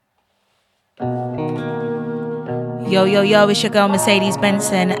Yo, yo, yo, it's your girl Mercedes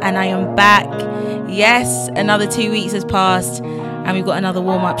Benson, and I am back. Yes, another 2 weeks has passed, and we've got another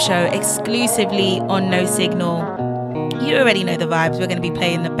warm-up show exclusively on No Signal. You already know the vibes. We're going to be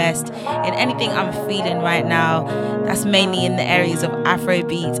playing the best in anything I'm feeling right now. That's mainly in the areas of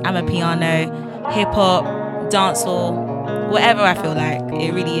Afrobeats, Amapiano, hip-hop, dancehall, whatever I feel like.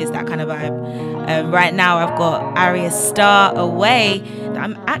 It really is that kind of vibe. Right now I've got Arya Star Away that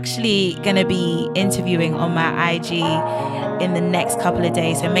I'm actually going to be interviewing on my IG in the next couple of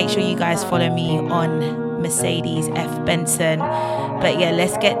days. So make sure you guys follow me on Mercedes F. Benson. But yeah,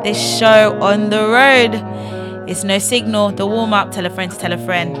 let's get this show on the road. It's No Signal, the warm-up. Tell a friend to tell a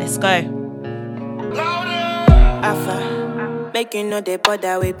friend. Let's go. Alpha, make you know they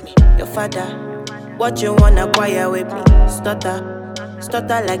bother with me. Your father, what you wanna acquire with me?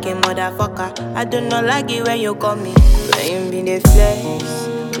 Stutter like a motherfucker. I do not like it when you call me. When you be the flex,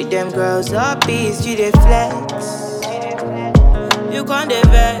 with them girls up peace, you the flex. You can't the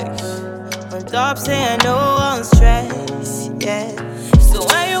vex, on top saying no one stress, yeah. So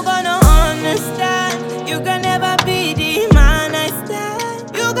when you gonna understand, you can never be the man I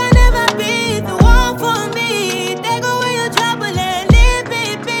stand. You can never be the one for me. Take away your trouble and leave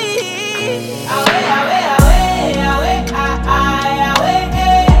me be. Away, away, away, away, away.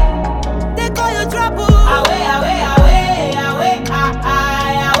 Take all your trouble. Away, away, away, away,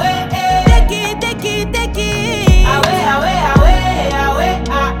 away. Take it, take it, take it. Away, away, away, away,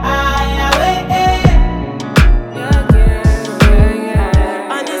 away.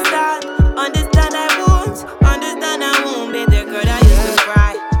 Understand I won't be the girl that used to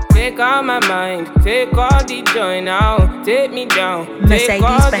cry. Take all my mind, take all the joy now. Take me down, take Mercedes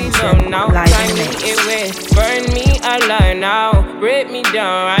all the Benson, love now. live Time in the me mix. away, burn me alive now. Break me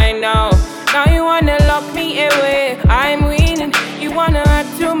down right now. Now you wanna lock me away. I'm winning, you wanna add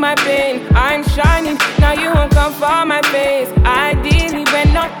to my pain. I'm shining, now you won't come for my face. Ideally,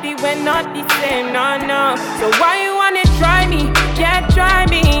 we're not the same, no. So why you wanna try me? Can't try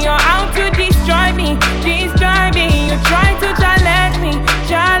me, you're out to destroy me. Destroy me, you try to challenge me.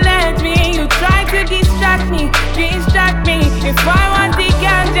 You try to distract me. If I want the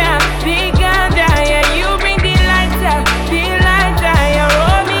ganja, yeah, you bring the lighter, yeah,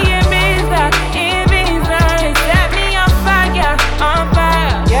 roll me a visa, you set me on fire,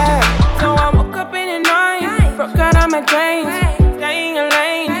 yeah. So I woke up in the night, broke out of my dreams, staying in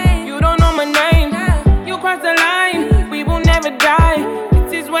lane, you don't know my name, you crossed the line, we will never die,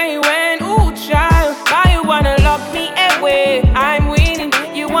 this is where you went, ooh child, why you wanna lock me away, I'm winning,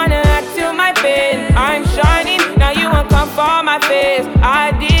 you wanna add to my pain, I'm shining, now you won't come for my face,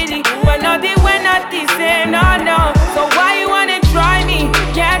 I did it, but no, they were not the same, no, so why you wanna try me,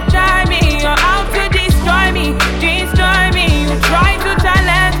 can't try me, you're out to destroy me, you try to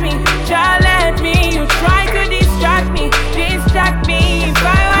challenge me, you try to distract me, if I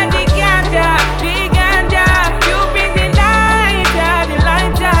want the ganja, you bring the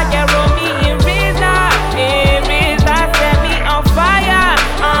lighter, yeah, roll me in visa, set me on fire.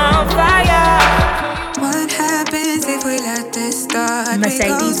 What happens if we let this start?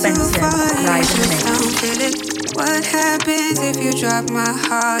 Mercedes Benson, live in the mix. What happens if you drop my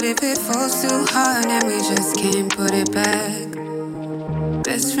heart? If it falls too hard and we just can't put it back?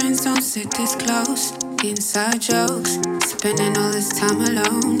 Best friends don't sit this close. Inside jokes, spending all this time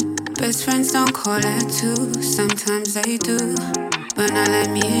alone. Best friends don't call at 2. Sometimes they do, but not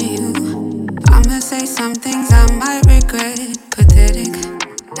let me hear you. I'ma say some things I might regret. Pathetic,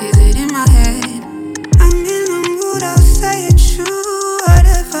 is it in my head? I'm in the mood, I'll say it true.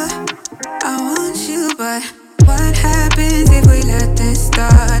 Whatever, I want you, but what happens if we let this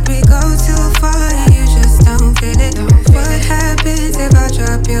start? We go too far and you just don't feel it. What happens if I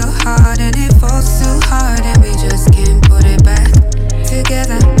drop your heart and it falls too hard and we just can't put it back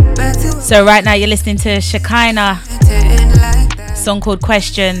together? Back to So right now you're listening to Shekinah, song called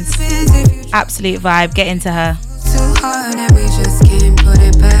Questions. Absolute vibe, get into her. too hard and we just can't put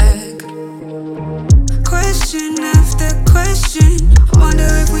it back. Question after question, I wonder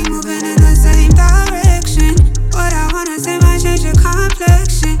if we moving in the same direction. What I wanna say might change your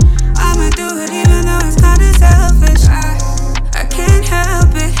complexion. I'ma do it even though it's kinda selfish. I can't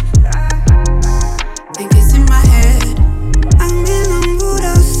help it. Think it's in my head. I'm in the mood,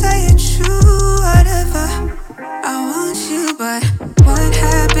 I'll say it true. Whatever, I want you, but what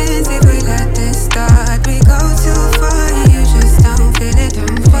happens if we let this start? We go too far and you just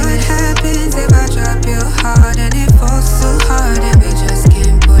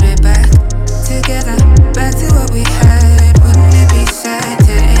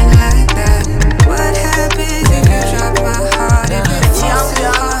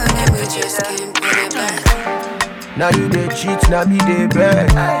Now you dey cheat, now me dey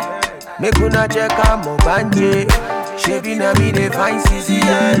beg. Make una check out my banje. Shebi na me dey find CC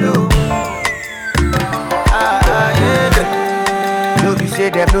yellow. Yeah. No be say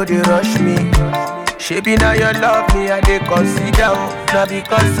them no dey rush me. Shebi na you love me and they consider. Now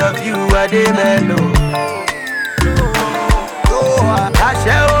because of you I dey mellow. I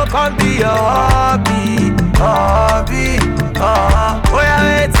shall come be your hobby. Oh yeah,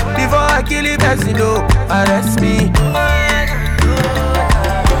 wait before I kill it, person no arrest me.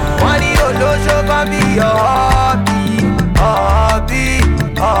 Money no show come be your hobby.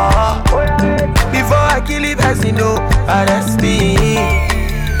 Before I kill it, person no arrest me.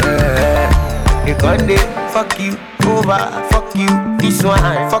 They gon' dey fuck you over, fuck you this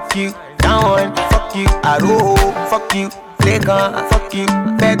one, fuck you that one, fuck you Aro, fuck you Legon, fuck you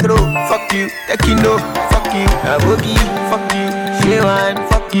Pedro, fuck you Tekino, fuck you Abogi, fuck you Shewan,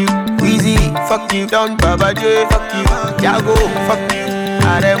 fuck you Weezy, fuck you Don Baba J, fuck you Jago, fuck you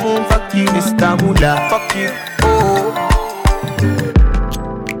Aremu, fuck you Mr. Mula, fuck you.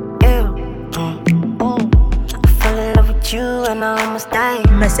 You and I almost died.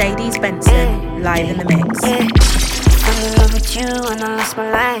 Mercedes Benson, live in the mix. I fell in love with you and I lost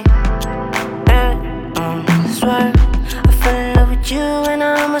my life. Swear, I fell in love with you and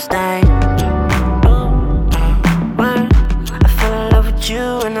I almost died. I fell in love with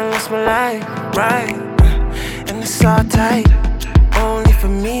you and I lost my life. Right, and it's all tight. Only for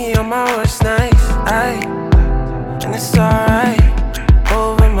me on my worst nights. And it's alright.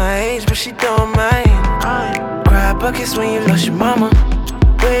 Over my age, but she don't mind. Cry buckets when you lost your mama.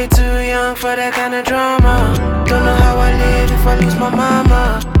 Way too young for that kind of drama. Don't know how I live if I lose my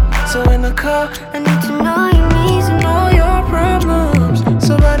mama. So in the car, I need to know your needs and all your problems.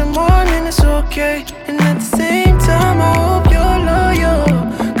 so by the morning it's okay. And at the same time I hope you're loyal.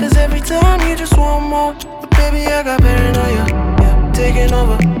 Cause every time you just want more. But baby I got paranoia, yeah, taking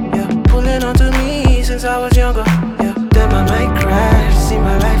over, yeah, pulling onto me since I was younger, yeah. Then I might crash, see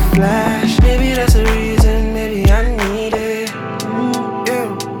my life flash. Maybe that's the reason, maybe I need it.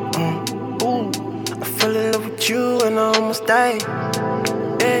 I fell in love with you and I almost died.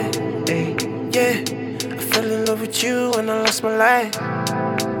 Yeah. I fell in love with you and I lost my life.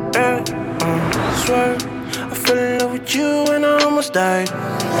 Swear, I fell in love with you and I almost died.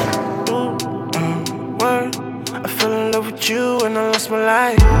 Word, I fell in love with you and I lost my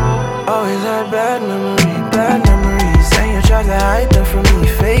life. Always had bad memories. And you tried to hide them from me,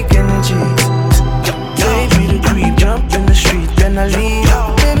 fake energies. Made me the creep, jump in the street, then I leave.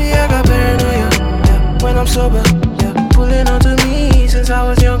 Baby, I got paranoia, yeah, when I'm sober, yeah, pulling onto me since I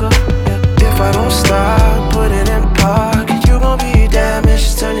was younger, yeah. If I don't stop, put it in park, you gon' be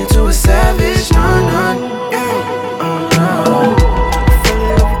damaged, turn into a savage. No. I fell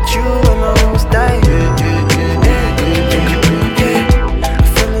in love with you and I almost died. I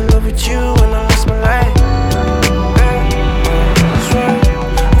fell in love with you and I lost my life. Swear,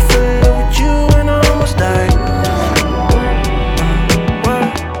 I fell in love with you and I almost died.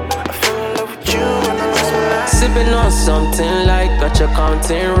 I fell in love with you and I lost my life. Sipping on something like got your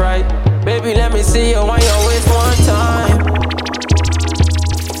counting right. Baby, let me see you on your waist one time.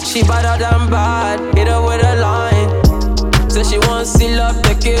 She better than bad, hit her with a line. Say she wants to love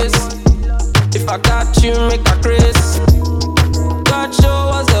the kiss. If I got you, make her Chris. God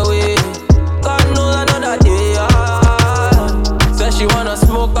show us the way. God knows another day. Say she wanna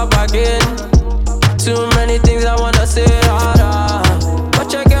smoke up again. Too many things I wanna say.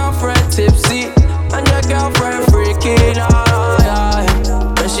 But your girlfriend tipsy and your girlfriend freaking out.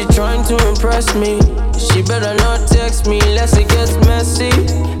 And she trying to impress me. She better not text me unless it gets messy.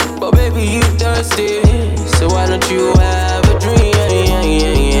 But baby, you thirsty, so why don't you have a dream?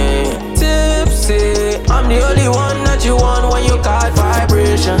 Tipsy, I'm the only one that you want when you got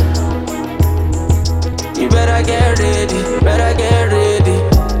vibration. You better get ready,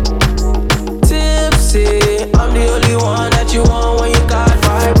 Tipsy, I'm the only one that you want when you got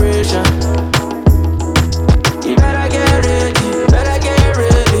vibration. You better get ready.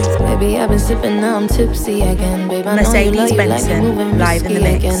 Baby, I've been sipping, now I'm tipsy again. Babe, I know Mercedes you love you Benson, like me moving live in the risky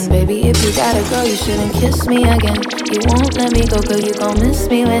mix. again. Baby, if you gotta go, you shouldn't kiss me again. You won't let me go, cause you gon' miss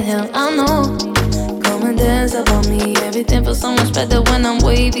me with him. I know. Come and dance up on me. Everything feels so much better when I'm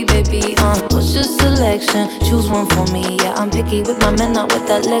wavy, baby. What's your selection? Choose one for me. Yeah, I'm picky with my men, not with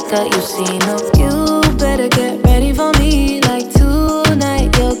that liquor you see. No, you better get ready for me. Like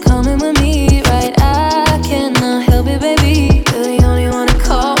tonight, you're coming with me, right? I cannot help it, baby. You're the only one to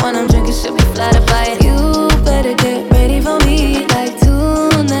call when I'm drinking. Should be flattered by it. You better get ready for me. Like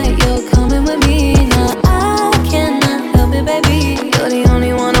tonight, you're coming with me. Now I cannot help it, baby. You're the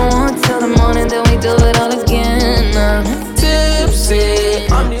only one I want till the morning, then we do it all again.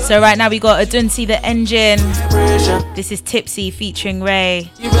 So right now we got Adunsi the Engine. This is Tipsy featuring Ray.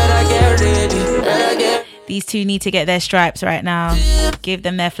 These two need to get their stripes right now. Give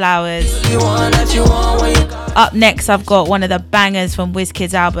them their flowers. Up next, I've got one of the bangers from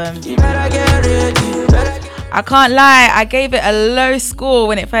WizKid's album. I can't lie, I gave it a low score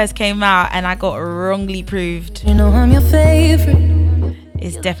when it first came out and I got wrongly proved. You know I'm your favorite.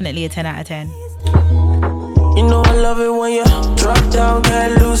 It's definitely a 10 out of 10. You know I love it when you drop down,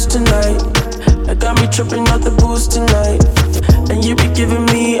 get loose tonight. I got me tripping out the boost tonight. And you be giving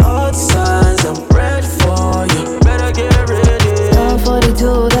me all the signs. I'm ready for you. Better get ready.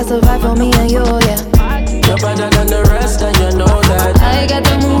 42, that's a vibe for me and you, yeah. You're better than the rest and you know that. I got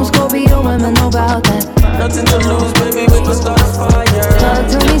the moves, Scorpio, women know about that. Nothing to lose, baby, we can start a fire.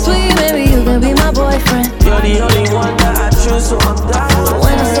 Talk to me sweet, baby, you can be my boyfriend. You're the only one that I choose, so I'm down.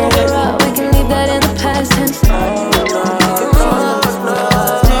 When I sober up, we can leave that in the past tense.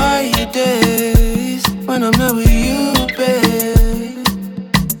 Days when I'm not with you, babe.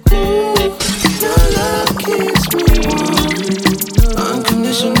 Ooh, your love keeps me warm.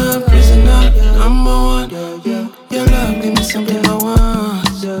 Unconditional prisoner, number one. Your love give me something I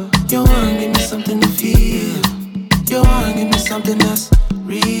want. Your one give me something to feel. Your one give me something that's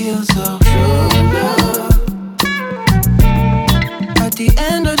real, so true love. At the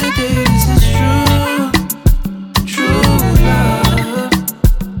end of the day, this is true. True love.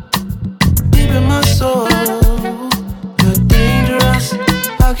 In my soul, you're dangerous.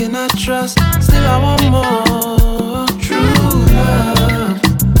 How can I trust? Still I want more. True love.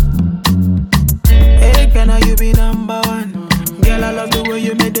 Hey, can you be number one? Girl, I love the way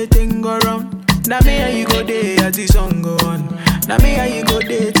you made the thing go round. Now me and you go there as the song go on. Now me and you go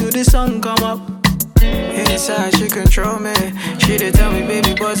there till the sun come up. Inside she control me. She dey tell me,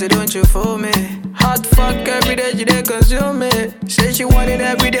 baby, boss, don't you fool me. Hot fuck every day, she dey consume me. Say she want it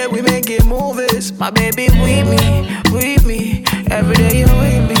every day, we making movies. My baby with me. Every day you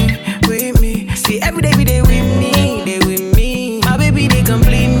with me. See every day we dey with me, they with me. My baby they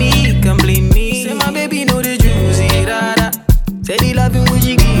complete me. Say my baby know the juicy dada. Say the loving when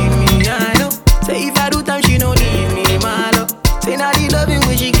she give me, I know. Say if I do time she no leave me, my love. Say now the loving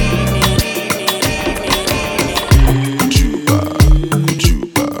when she give me.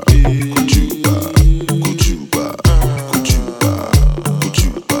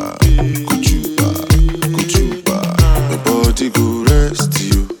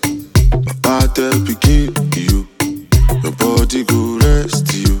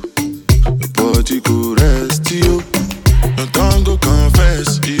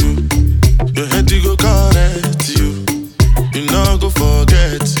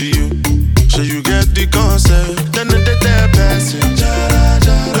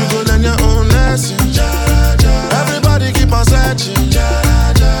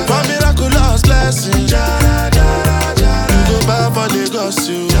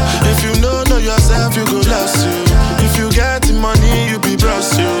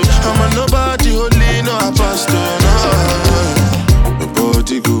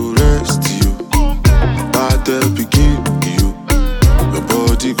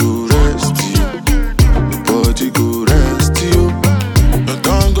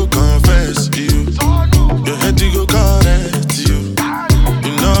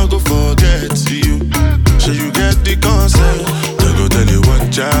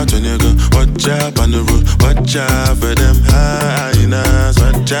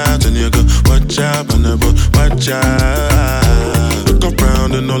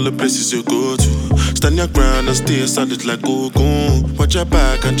 Sounded like Gogon. Watch your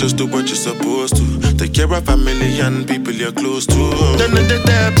back and just do what you're supposed to. Take care of family and people you're close to. Then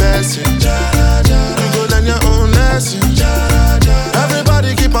they're passing. You go learn your own lesson.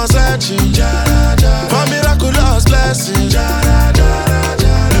 Everybody keep on searching for miraculous blessings. You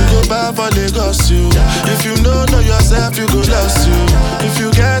go back for Lagos, you. If you know yourself, you go lost you. If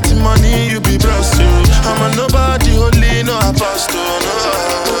you get money, you be blessed you. I'm a nobody, holy, no apostle, no.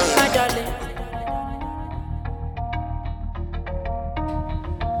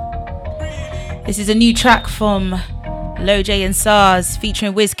 This is a new track from Loj and SARS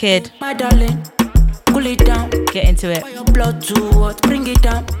featuring WizKid. My darling, cool it down. Get into it. Your blood to what? Bring it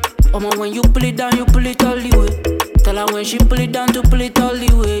down. When you pull it down, you pull it all the way. Tell her when she pull it down to pull it all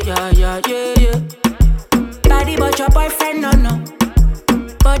the way. Yeah. Body but your boyfriend, no.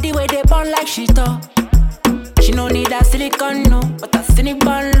 Body where they burn like she thought. She no need that silicone, no. But that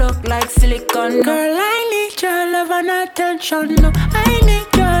silicone look like silicone, no. Girl, I need your love and attention, no. I need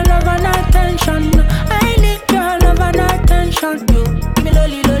your love and attention, no. I need your love and attention, you. Give me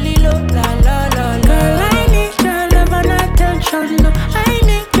lolly, lo, la. Girl, I need your love and attention, no. I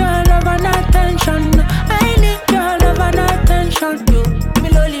need your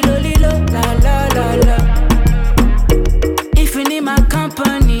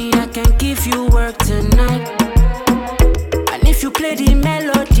company, I can give you work tonight. And if you play the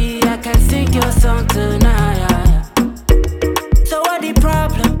melody, I can sing your song tonight. So what the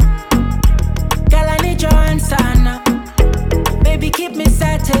problem? Girl, I need your answer now. Baby, keep me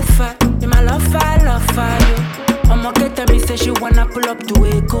satisfied. In my love for you. I'ma get me say she wanna pull up to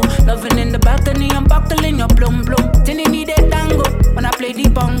Echo. Loving in the balcony, I'm buckling your blum blum. Tinny need a tango when I play the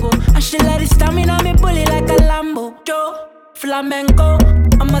bongo. And she let it stamina me bully like a Lambo. Joe, flamenco,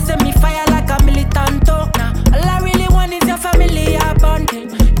 I'ma send me fire like a militanto. Nah, all I really want is your family bonding.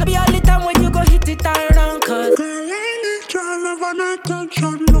 Could be all the time when you go hit it around. Cause girl, I need your love and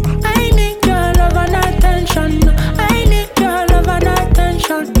attention. No. I need your love and attention. No. I need your love and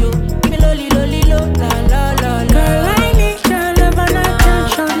attention. You give me lolly lolly lo la la la. Girl, I need your love and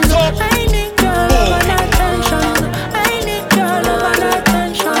attention. No. I need your love and attention. No. I need your love and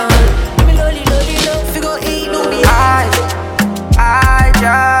attention. Give me lolly lolly lo. If you go eat, no me. I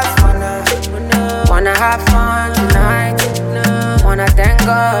just wanna have fun tonight. Wanna thank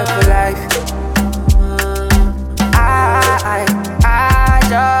God for life. I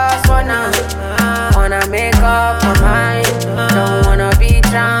just wanna make up my mind. Don't wanna be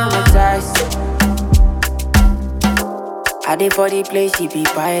traumatized. I did for the place, she be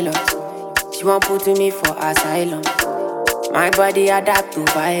pilot. She won't put me for asylum. My body adapt to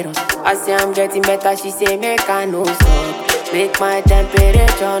virus. I say I'm getting better, she say make I no stop. Make my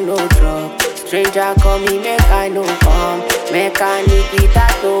temperature no drop. Stranger call me, make I no come. Make I need it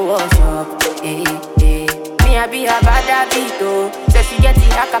at the workshop. Hey, hey. Me I be a bad beat. Say she get the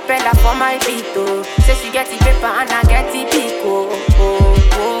acapella for my beat. Say she get the paper and I get the beat. Oh, oh,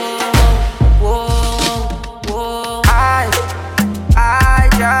 oh, oh. I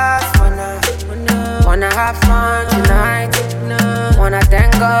just wanna have fun tonight. Wanna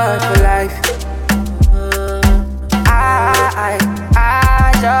thank God for life. I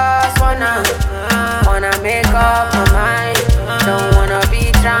just wanna make up my mind. Don't wanna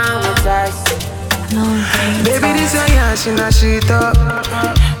be traumatized. Baby, this a yash na shit up.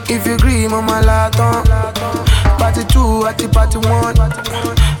 If you agree, mama laton. Party 2 at the party 1.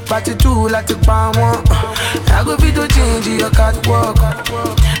 Party 2 like the palm 1. I go fit to change your catwalk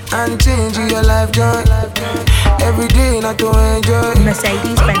and change your life joy. Every day not to enjoy.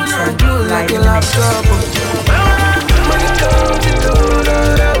 Mercedes Benson, live like a in the mix. laptop. When it goes, you do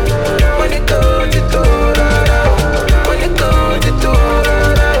that. When it goes, you do that. When it goes, you do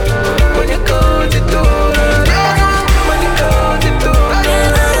that. When it goes, you do that. When it goes, you do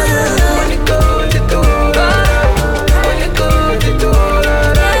that. When it goes, you do that. When it goes, you do that.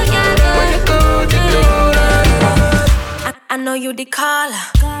 When it goes, you do that. I know you the caller.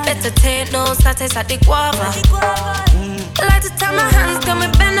 Better take no status at the guava. Like to tie my hands, got me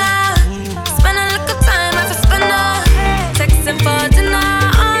better. Spend a little time, I for spinner. Texting for dinner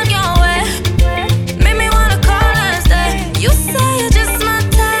on your way. Make me wanna call and stay. You say you're just my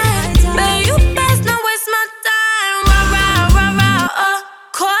type, but you best not waste my time. Rah, rah, rah, rah,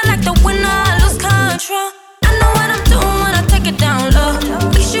 call like the winner, lose control. I know what I'm doing when I take it down low.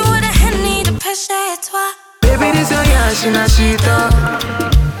 Wish you would've had me to pêcher toi. Baby, this a yash na shit up.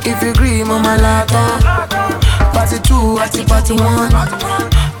 If you agree, mama laton. Party 2 at the party 1.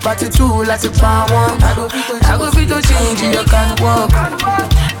 Party 2 like the palm 1. I go fit to change your catwalk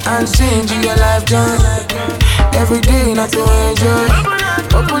and change your life joy. Every day not to enjoy.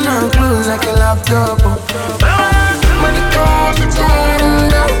 Open and close like a laptop. When it comes to Jordan,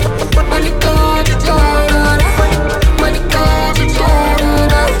 when it comes to Jordan, when it comes to Jordan,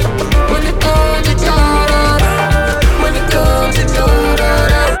 when it comes to Jordan, when it comes to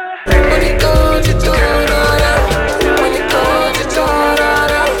Jordan, when it comes to Jordan, when it comes to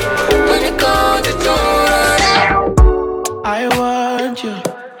Jordan, when it comes to Jordan. I want you.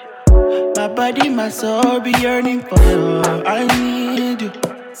 My body, my soul be yearning for you. I need you.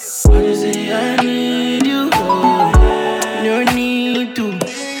 When you say I need you, no need to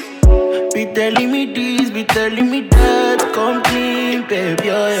be telling me this, be telling me that. Come clean, baby,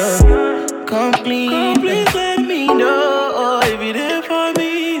 come clean. Please let me know if you're there for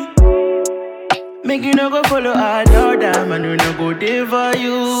me. Make you no go follow another man, we no go there for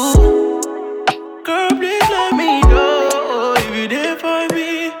you. Girl, please let me know if you're there for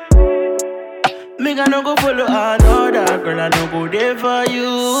me. Make I no go follow another girl, I no go there for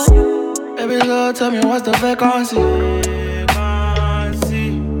you. Baby, so tell me what's the vacancy?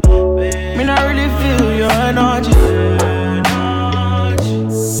 Me not really feel your energy.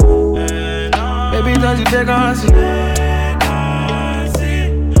 Baby, that's the vacancy.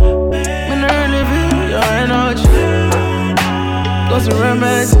 Me not really feel your energy. Cause the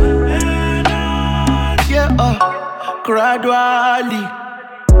remedy, yeah, gradually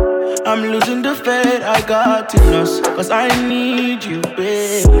I'm losing the faith I got in us, cause I need you,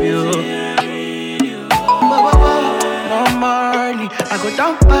 baby. No Marley, I go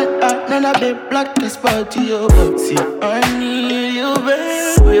down bad, then I be black, this party, yo. See, I need you,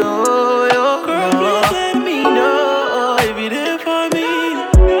 baby, yo. Girl, please let me know if you there for me.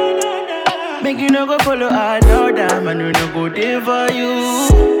 Make you no go follow another man, you no go there for you.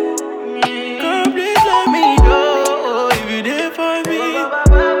 Girl, please let me know if you there for me.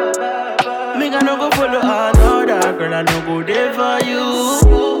 Make I no go follow another girl, I no go there for you.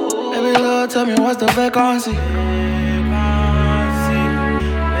 Baby, Lord, tell me what's the vacancy.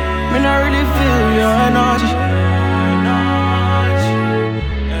 Me not really feel your energy.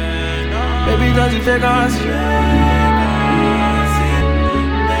 Baby, does it vacancy?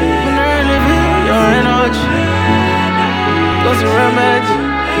 Me not really feel your energy. Does it remedy?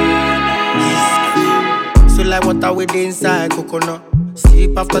 So like water with inside coconut.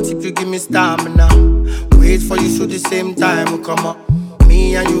 Sleep after tip, you give me stamina. Wait for you so the same time will come up.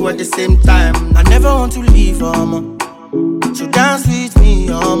 Me and you at the same time. I never want to leave, mama. So dance with me,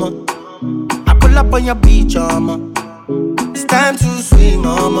 mama. I pull up on your beach, mama. It's time to swim,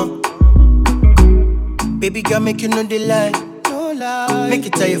 mama. Baby girl, make you know the lie. No lie. Make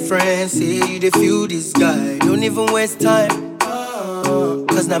it tell your friends, say you the feel this guy. Don't even waste time.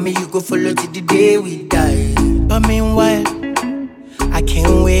 Cause now me you go follow till the day we die. But meanwhile, I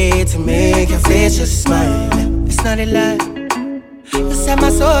can't wait to make your face just smile. It's not a lie. You set my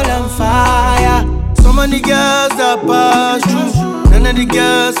soul on fire. So many girls that pass through, none of the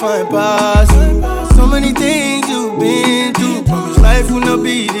girls find past you. So many things you've been through. Promise life will not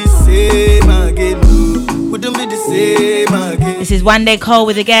be the same again. Wouldn't be the same again. This is One Day Cole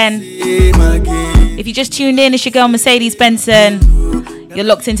with Again. If you just tuned in, it's your girl Mercedes Benson. You're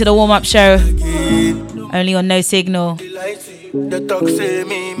locked into the warm-up show. Only on No Signal.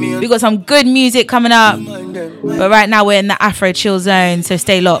 We got some good music coming up, but right now we're in the Afro chill zone, so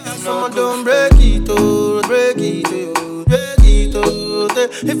stay locked.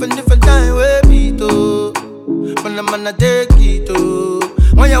 Different time we beat to. When I'm gonna take it to.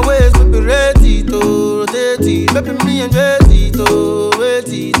 When your waist will be ready to rotate it. Baby me and ready to wait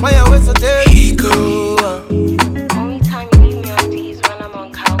it. When your waist will take it to. Only time you leave me on these when I'm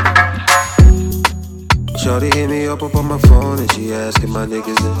on cowboy. Shorty hit me up on my phone and she asking my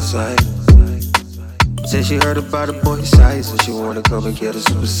niggas inside. Said she heard about the boy size and she wanna come and get a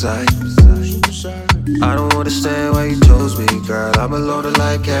super size. I don't understand why you chose me, girl. I'm a loner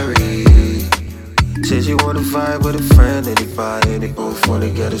like Carrie. Said she wanna vibe with a friend and they both wanna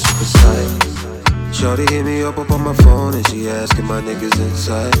get a super size. Shorty hit me up on my phone and she asking my niggas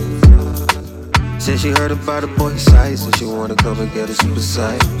inside. Said she heard about the boy size and she wanna come and get a super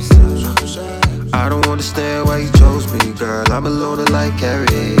size. I don't understand why you chose me, girl. I'm a loner like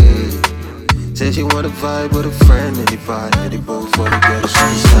Carrie. Said she wanna vibe with a friend and they both wanna get a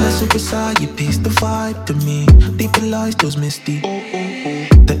super side. You piece the vibe to me. Deeper lies, those misty.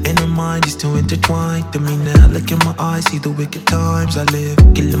 The inner mind is too intertwined to me now. Look in my eyes, see the wicked times I live.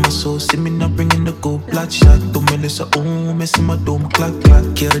 Killing my soul, see me now bringing the gold bloodshot. Don't Melissa, oh, missing my dome, clack, clack.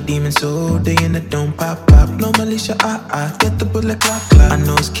 Kill the demon so they in the dome, pop, pop. No Malaysia, get the bullet, clack, clack. I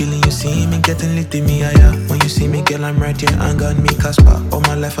know it's killing you, see me getting lit in me, yeah. When you see me, girl, I'm right here, anger on me, Casper. All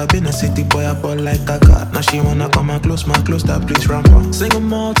my life I've been a city boy, I ball like a cat. Now she wanna come and close that place ramper. Sing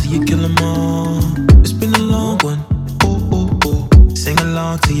them all till you kill them all. It's been a long one. Sing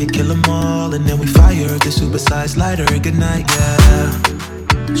along till you kill them all. And then we fire the supersized lighter. Good night,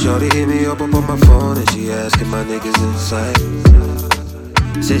 yeah. Shorty hit me up on my phone and she asking my niggas inside.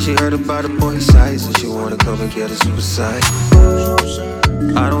 Said she heard about the boy size and she wanna come and get a super size.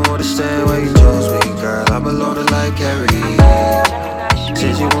 I don't understand why you chose me, girl. I'm a loner like Carrie.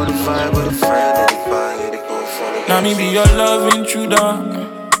 Said she wanna vibe with a friend and they both wanna. Now me be your love intruder.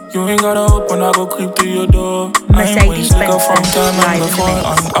 You ain't gotta open, I go creep to your door. I ain't wait slicker from time and before.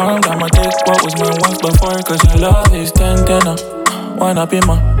 Unarmed, I'ma take what was mine once before. Cause your love is 10-10. Why not be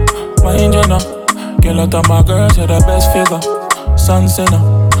my angel now? Girl out of my girls, you're the best figure. Sun sinner,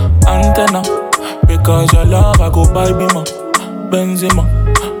 antenna. Because your love, I go buy Bima, Benzema,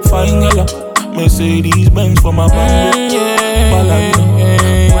 fine yellow. Mercedes Benz for my band. Ballerina,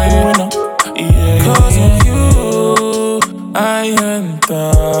 winner. Yeah. Cause of you, I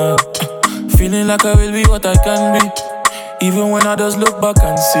enter. Feeling like I will be what I can be. Even when others look back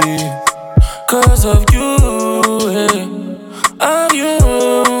and see. Cause of you, of you,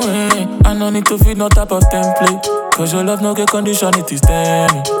 I no need to feed no type of template. Cause your love no get condition, it is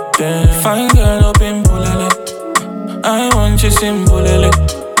 10. Fine girl up in Pulele. I want you simple.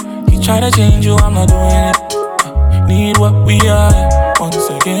 You try to change you, I'm not doing it. Need what we are, Once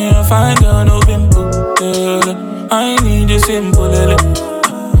again, find girl, no pimple. I need you simple.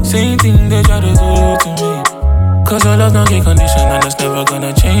 Same thing they try to do to me. Cause your love don't get condition and it's never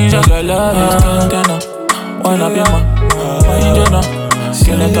gonna change. Cause your love is tender. One up your man, mind you now.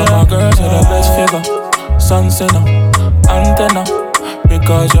 Skill up my girls with the best figure. Sun sinner, antenna.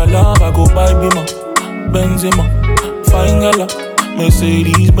 Because your love I go buy Bima, Benzema, fine girl.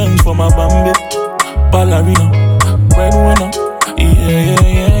 Mercedes Benz for my Bambi, ballerina, breadwinner.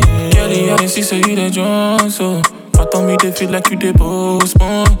 Yeah. Girlie, I see so you the Jones, so fat on me they feel like you the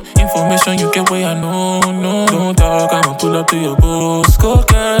postpone. Information you get where I know, no. Don't talk, I'ma pull up to your post. Go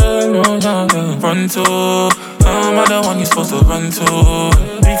girl, no, run to. I'm the one you supposed to run to.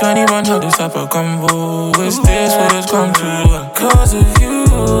 We can't even have this type of convo. Is this what it's come to? Cause of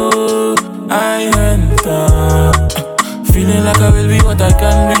you, I enter. Feeling like I will be what I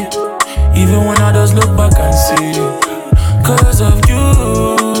can be. Even when others look back and see. Cause of you,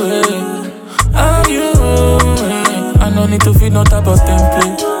 I'm you. I no need to feed no type of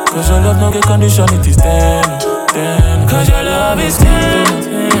template. Cause your love no get condition, it is 10. Cause your love is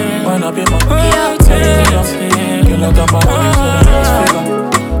 10. One up in my heart, 10. Kill out of my eyes with a nice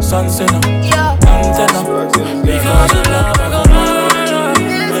figure. Sun sinner, antenna. Because your love, I go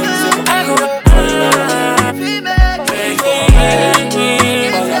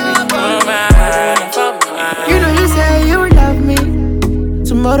You know you say you love me.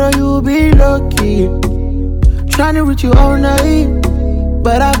 Tomorrow you'll be lucky. Trying to reach you all night,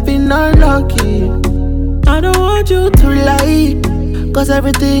 but I've been unlucky. I don't want you to lie, cause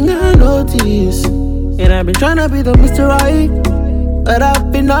everything I notice. And I've been trying to be the Mr. Right, but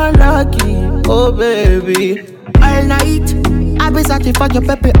I've been unlucky. Oh baby, all night I've been searching for your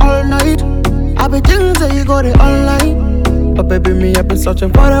baby all night. I've been thinking that you got it online, but baby me I've been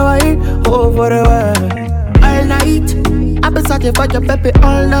searching for the white, oh for the white. All night I've been searching for your baby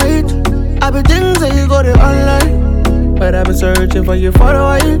all night. I've been thinking that you got it online, but I've been searching for you for a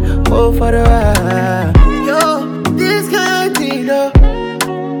while, oh for a while. Yo, this kind of thing, though,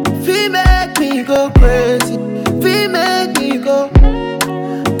 feel make me go crazy, feel make me go.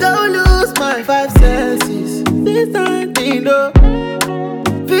 Don't lose my 5 senses. This kind of thing, though,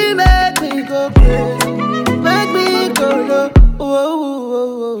 feel make me go crazy, make me go low.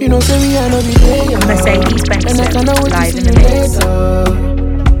 Whoa. You know, say me I know be there, Mercedes Benson, and I can't wait live to in see the you mix. later.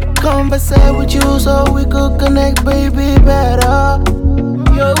 Conversate with you so we could connect, baby, better.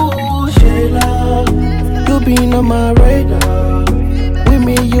 Yo, Shayla, you been on my radar. With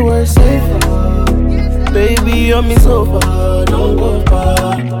me, you were safer. Baby, on me so far, don't go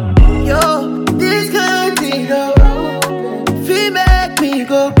far. Yo, this kind of thing, though, feel make me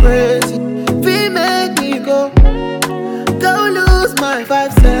go crazy, feel make me go. Don't lose my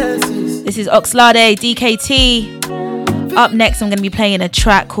 5 senses. This is Sqaud, DKT. Up next, I'm going to be playing a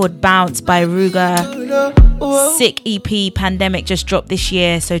track called Bounce by Ruger. Sick EP, Pandemic, just dropped this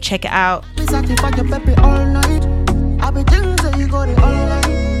year, so check it out.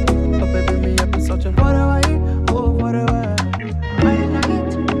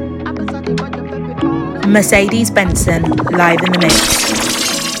 Mercedes Benson, live in the mix.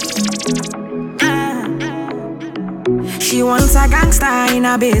 She wants a gangster in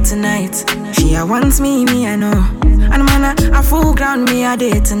a bed tonight. She wants me, I know. And man, a full ground me a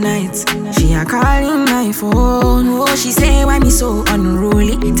day tonight. She a calling my phone. Oh, she say why me so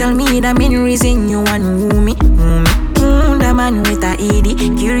unruly. Tell me the main reason you want me. The man with a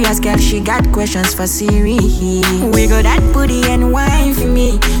ED. Curious girl, she got questions for Siri. We got that booty and wine for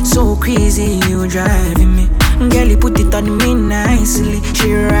me. So crazy, you driving me. Girlie put it on me nicely.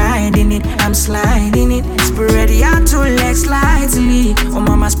 She riding it, I'm sliding it. Spread your 2 legs slightly. Oh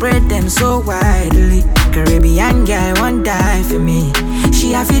mama, spread them so widely. Caribbean girl won't die for me.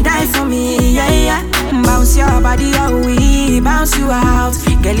 She have to die for me, yeah. Bounce your body out, we bounce you out.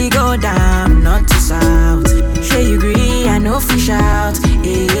 Girlie go down, not to south. Sure you agree, I know fish out.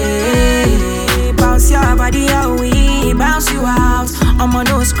 Yeah. Bounce your body out, we bounce you out. I'ma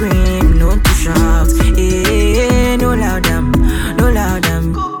no scream, no to shout. Yeah, no loud them, no loud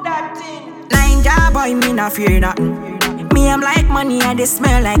them. Ninja boy, me not fear nothing. Me, I'm like money and they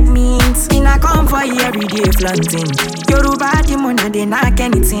smell like meat. In a come for you every day flaunting. Yoruba, the money, they knock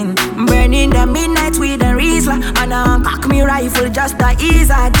anything. Burning the midnight with a Riesler. And cock me rifle just to ease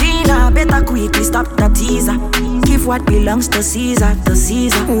a Gina. Better quickly stop the teaser. Give what belongs to Caesar, to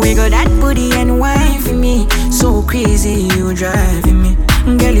Caesar. We got that booty and wine for me. So crazy, you driving me.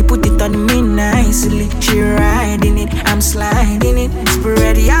 Girlie put it on me nicely. She riding it, I'm sliding it.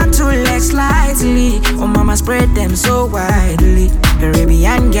 Spread your 2 legs slightly. Oh mama, spread them so widely.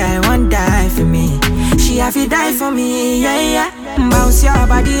 Caribbean girl won't die for me. She have to die for me, yeah. Bounce your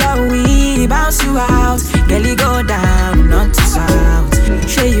body how we bounce you out. Girlie go down, not to south.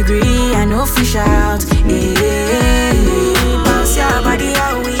 Sure you agree, I know fish out. Yeah. Bounce your body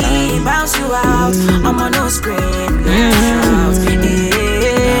how we bounce you out. I'm on no scream, no shout.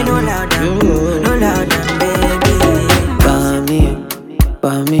 Yeah. No louder, baby.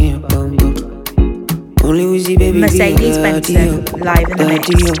 Buy me a bumble. Only Uzi, baby. Mercedes Benson, live in the mix.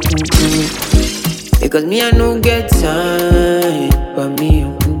 Because me, I no get time. Buy me a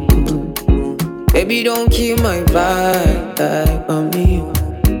bumble. Baby, don't kill my vibe. Buy me a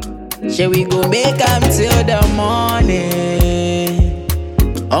bumble. Shall we go make up till the morning?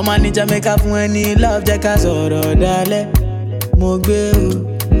 Oh man, ninja make up when he love Jackass or dale. Mogbe.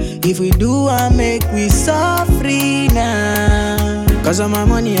 If we do, I make we so free now. Cause of my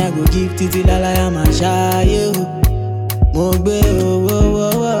money, I go give Titi Lala, I'm a shy, yo. Mogbe,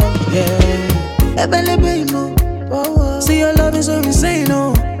 yeah. Ebelebe, no. See your love is so insane,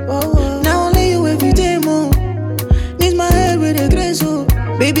 no. Now only you every day, mo. Need my head with a grace, oh.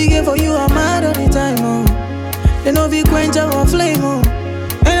 Baby, girl, for you, I'm mad all the time, oh. They know we quench our flame, oh.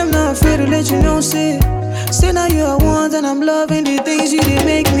 And I'm not afraid to let you know, say now you are one, and I'm loving the things you did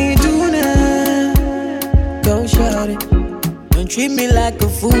make me do now. Go shout it. Don't treat me like a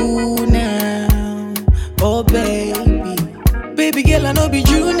fool now. Oh baby, baby girl, I know be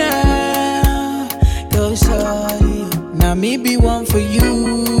you now. Go sorry, now me be one for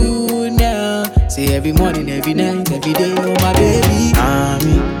you now. Say every morning, every night, every day, oh my baby.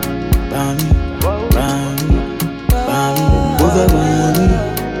 Bami, over Bami,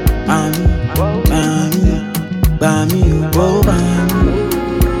 Bami, oh Bami,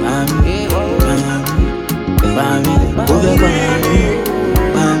 over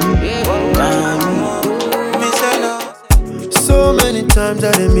So many times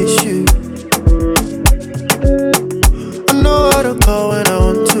I done miss you. I know how to call when I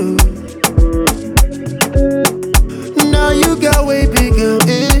want to. Now you got way bigger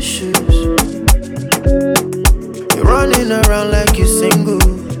issues. You're running around like you're single.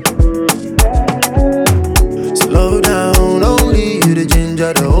 Slow down, only you the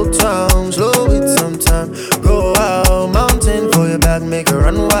ginger the whole town. Slow it sometime. Go out, mountain for your back, make her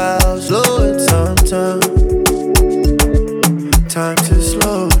run wild. Slow it sometime. Time to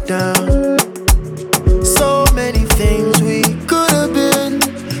slow down. So many things we could have been.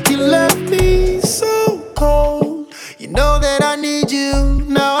 You left me so cold. You know that I need you.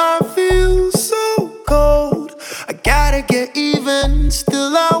 Now I feel so cold. I gotta get even.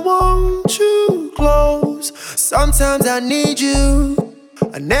 Still I want you close. Sometimes I need you.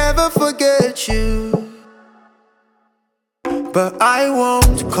 I never forget you. But I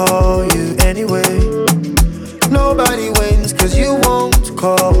won't call you anyway. Nobody wins cause you won't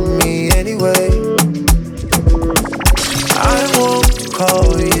call me anyway. I won't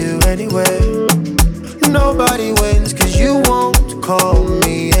call you anyway. Nobody wins cause you won't call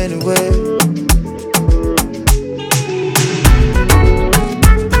me anyway.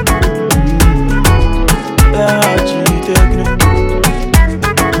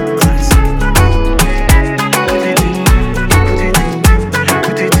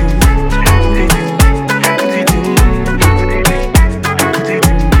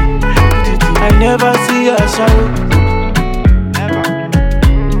 Never see her shower.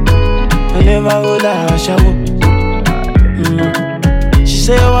 I never hold her shower. She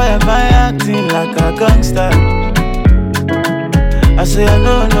say, why am I acting like a gangster? I say, I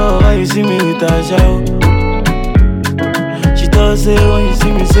don't know why you see me with a shower. She does say, when you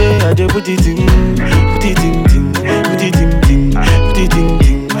see me say, I dey put it in, put it in, put it in, put it in, put it in,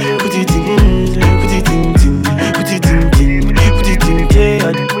 put it in, put it in, put it in, yeah, I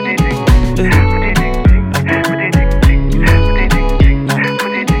dey put it in.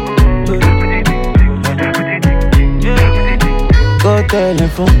 Go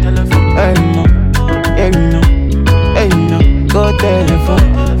telephone, hey no, hey no, hey no. Go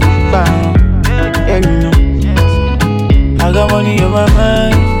telephone, bang, hey no. I got money on my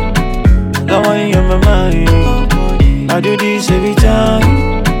mind, got money on my mind. I do this every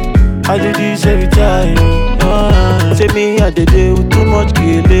time, I do this every time. Say me I did it with too much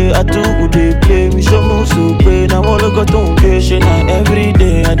kille. I do who they play me show me so pain. I wanna go to patient every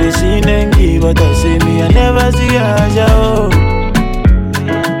day. I dey see and give, but I say me I never see a show.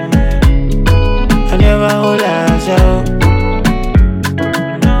 I never hold her show.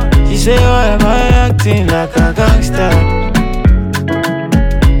 She say, why am I acting like a gangster?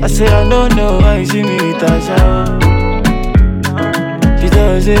 I say, I don't know why you see me with a show. She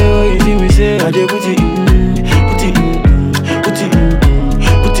does say, oh, you see me say, I dey put it in, put it in, put it in,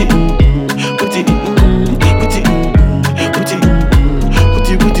 put it in, put it in, put it in, put it in.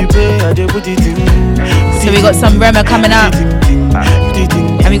 So we got some Rema coming up.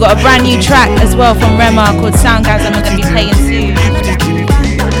 And we got a brand new track as well from Rema called Soundgasm. We're going to be playing soon.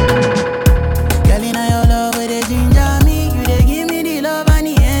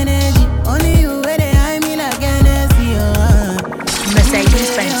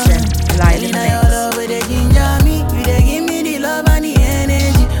 Mercedes Benson, live in the mix.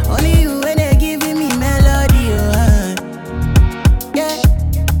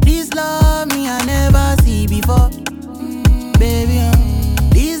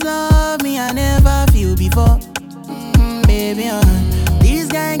 This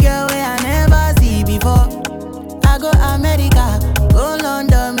kind girl way I never see before. I go America, go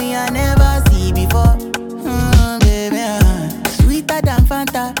London, me I never see before. Baby, sweeter than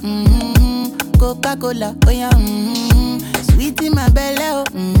Fanta, Coca-Cola, oh yeah, sweet in my belly, oh.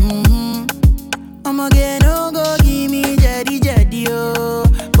 I'ma get no go give me jetty, oh.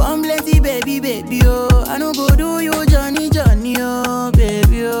 Come plenty, baby, oh. I no go do you Johnny, oh,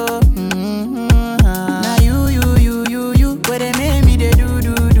 baby, oh. Now you, where they make me they do.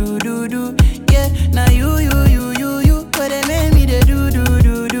 Yeah, now you, where they make me they do.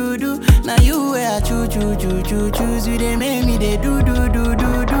 Now you where I choose you, they make me they do.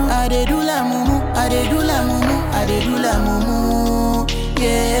 I they do la mumu,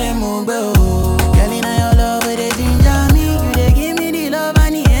 yeah, mumbo. Girl, in your love, where they ginger me, you they give me the love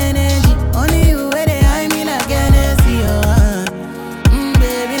and the energy. Only you where they hide me like Hennessy,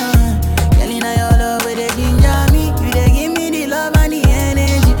 baby, Girl, in your love, where they ginger me, you they give me the love and the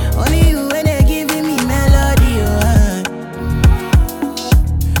energy. Only you where they giving me melody,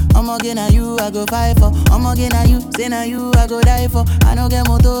 I'ma get na you, I go fight for. I'ma get na you, say na you, I go die for. I don't get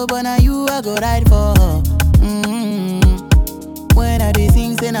motor, but na you, I go ride for. When I dey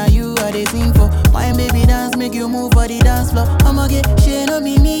sing, say na you, I dey sing for. Wine baby dance, make you move for the dance floor. I'ma get shit, no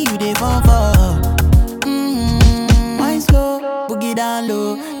be me, you dey fall for. Wine slow, boogie down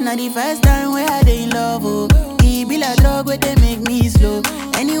low. Now the first time where I dey in love, oh. It be like drug where they make me slow.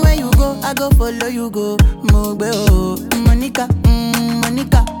 Anywhere you go, I go follow you go. Mogbe oh, Monica,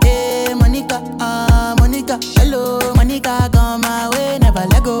 hey Monica, Monica, hello, Monica, come my way, never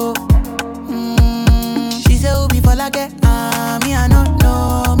let go. She say oh before like me I know,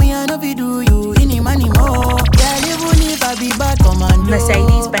 me I know fi do you any money more. Girl, even if I be bad, come on.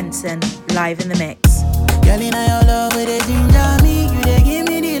 Mercedes Benson, live in the mix. Girl, in your love, where they ginger me, you they give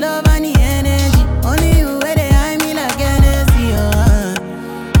me the love and the energy. Only you where they hide me like Hennessy,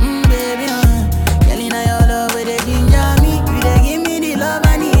 baby, Girl, in your love, where they ginger me, you they give me the love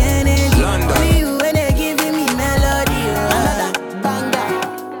and the energy. Only you where they giving me melody, bang that.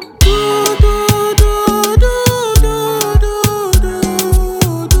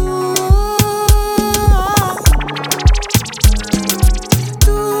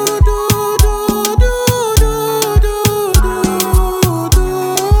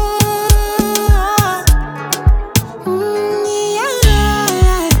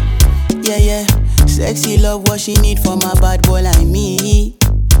 Sexy love, what she need from a bad boy like me.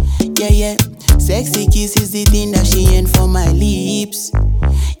 Yeah. Sexy kiss is the thing that she ain't for my lips.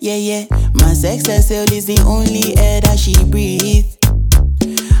 Yeah. My sex herself is the only air that she breathes.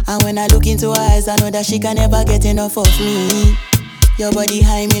 And when I look into her eyes, I know that she can never get enough of me. Your body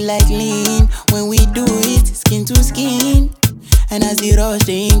high me like lean. When we do it, skin to skin. And as the rush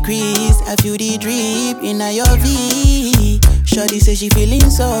they increase, I feel the drip in your V. Shorty say she feeling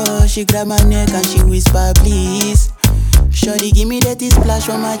so, she grab my neck and she whisper please. Shorty give me that splash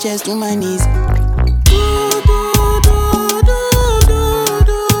from my chest to my knees.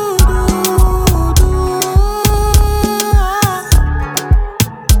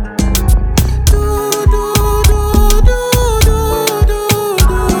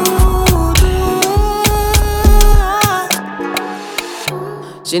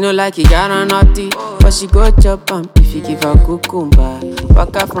 She no like it, got her naughty, but she go chop if you give her cucumber.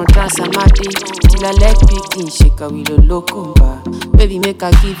 Waka from Transamadi, till her leg picking, shake her with a locumba. Baby, make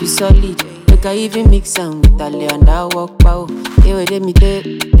her give you solid, make her even mix am with her lay and her walk pow. Hey, wait, let me tell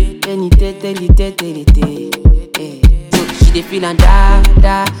you. She dey feel and da.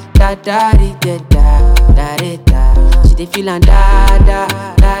 She dey feel and da.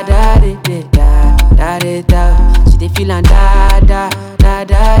 She dey feel and da.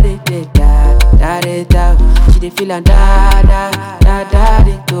 She dey feel and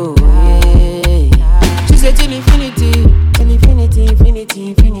do. She say till infinity,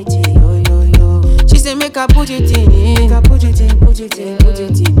 yo. She say make her put it in,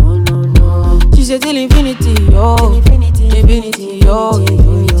 no. She say till infinity, yo.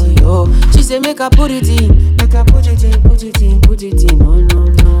 oh. She say make her put it in, make her put it in, put it in, put it in. No, no,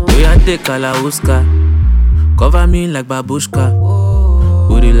 no. We a take Kalauska, cover me like babushka.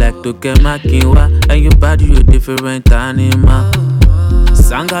 Booty like Tokemakinwa, and your body you different animal.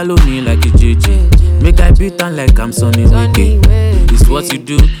 Sangalo me like a JJ, make I beat on like I'm Sonny Wiki. It's what you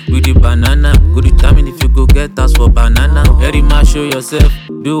do with the banana. Go determine if you go get us for banana. Very much show yourself,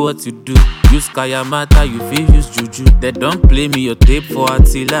 do what you do. Use Kayamata, you feel use Juju. They don't play me your tape for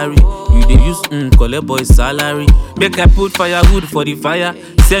artillery. You they use collect boy salary. Make I put firewood for the fire.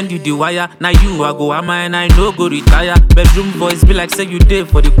 Send you the wire. Now you I go ama and I no go retire. Bedroom voice be like say you did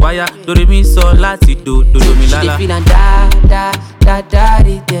for the choir. Do re mi so lati do mi lala. She dey feelin' da da da da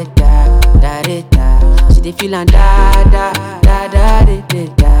da da da da da. She dey feelin' da da da da da da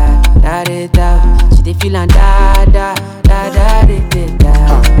da da. She dey feelin' da da da da da da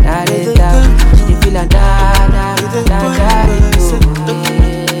da da. She dey feelin' da da da da da.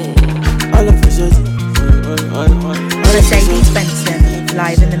 All of a sudden, Mercedes Benson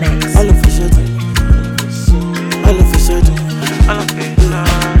live in the mix. all of a sudden, all of a sudden, all of a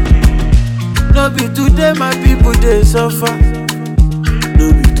sudden. No be today, my people they suffer.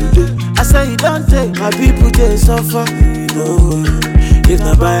 No be today. I say you don't take my people they suffer. No, if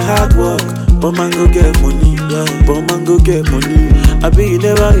not by hard work, but man go get money. But man go get money. I be you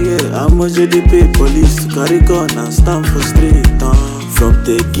never hear how much they pay police to carry gun and stand for street. From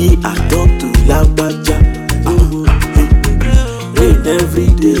Tegi I talk to Lagbaja. Rain every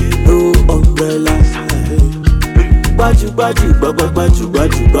day, no umbrella. Baju,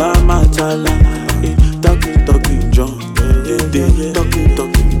 machala. Talking, John.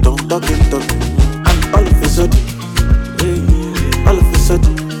 Talking. And all of a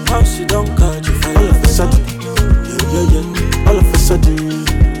sudden, how she don't catch you fire. All of a sudden, yeah.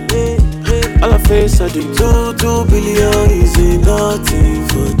 All of a sudden, 2 billion is nothing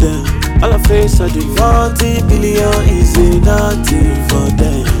for them. All of a sudden, 40 billion is nothing for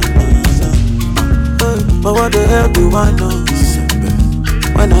them. But what the hell do I know?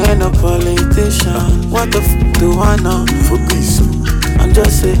 When I end a politician, what the do I know? For peace, I'm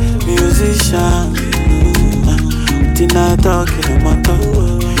just a musician. Till I talking no matter.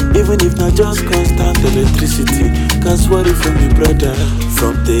 Even if not just constant electricity. Cause what if from me brother?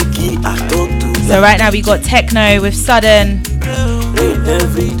 From the key I talk to. So right now we got techno with Sudden.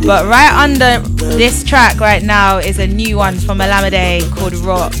 But right under this track right now is a new one from Alameda called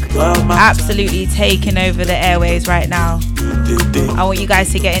Rock. Absolutely taking over the airwaves right now. I want you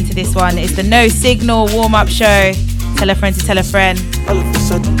guys to get into this one. It's the No Signal warm-up show. Tell a friend to tell a friend. All of a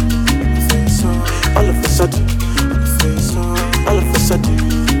sudden, all of a sudden, all of a sudden,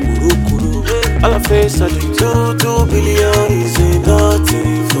 all of a sudden, 2 billion is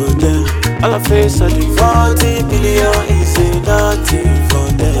nothing for them. All of a sudden, 40 billion is nothing for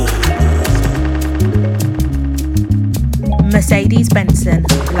them. Mercedes Benson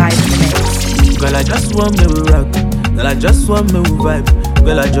live in the mix. Girl, I just want me with rock. Girl, I just want me with vibe.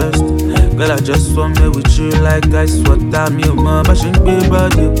 Girl, I just want me with you like ice water. Me my passion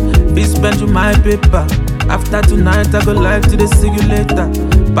body. Be spend you my paper. After tonight, I go live to see you later.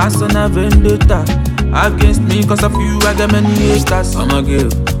 Pass on a vendetta against me, cause of you I got many haters. I'ma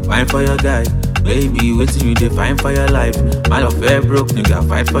give wine for your guy. Baby, waiting you define for your life. My love fair broke, nigga,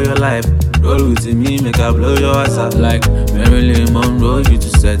 fight for your life. Roll with me, make I blow your ass up. Like Marilyn Monroe, you to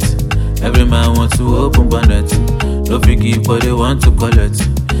set. Every man wants to open bonnet. No forgive, but they want to collect.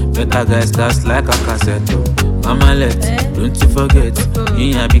 Better guys cast like a cassette. Mama let, don't you forget.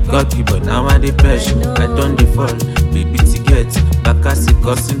 Me I be cocky, but now I dey pressure. I don't default, baby ticket. Back as it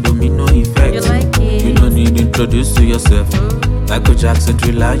costing domino effect. You don't need to introduce to yourself. Michael Jackson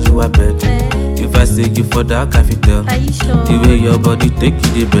thriller, you are bed. If I say you for dark, I feel tell. The way your body take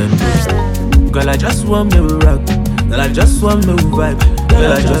you, the bend. Girl, I just want me with rock. Girl, I just want me with vibe.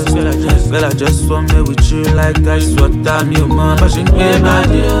 Girl, I just want me with you like ice water. Me my passion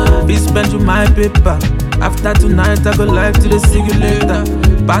body. Be spend you my paper. After tonight, I go live to see you later.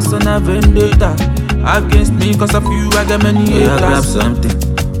 Pass on a vendetta against me, cause of you I got many haters. Grab something,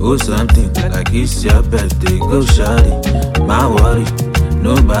 oh something, like it's your birthday, go shawty. My worry,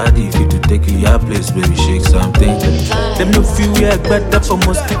 nobody fit to take your place, baby, shake something. Them no feel we act better for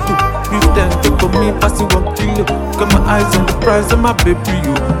mosquito. Beef them, take for me, passing 1 kilo. Got my eyes on the prize of my baby,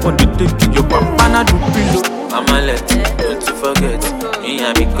 you. Want to take your papa, I do pillow. Mama let, don't you forget. Me I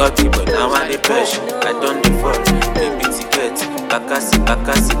be cocky, but now I dey pressure. I don't default, baby ticket. Bakasi. I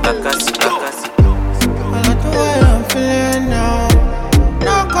like the way I'm feeling now.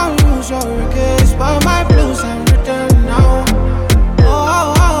 No confusion, case, but my blues I'm written now.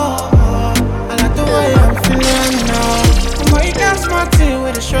 Oh. I like the way I'm feeling now. Boy, you got smart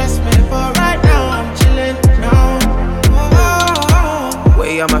with the stress, man.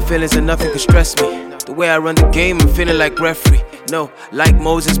 way how my feelings and nothing can stress me. The way I run the game, I'm feeling like referee. No, like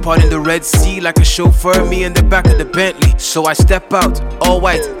Moses parting the Red Sea, like a chauffeur, me in the back of the Bentley. So I step out, all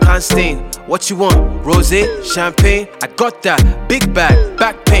white, can't stain. What you want? Rosé, champagne? I got that. Big bag,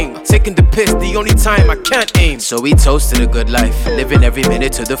 back pain. Taking the piss, the only time I can't aim. So we toasted a good life, living every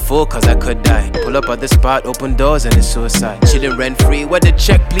minute to the full, cause I could die. Pull up at the spot, open doors, and it's suicide. Chilling rent free, where the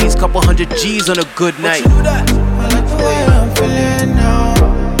check please, couple hundred G's on a good night. I like the way I'm feeling now.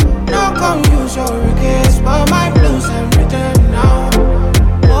 No come use your regrets, but my blues and written now.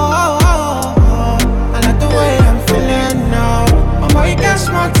 I like the way I'm feeling now. Mama, you get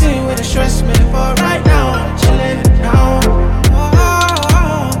smart thing with the stress me, but right now I'm chilling now.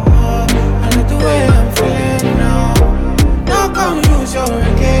 I like the way I'm feeling now. No come use your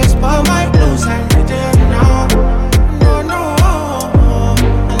regrets, but my blues and written now. No,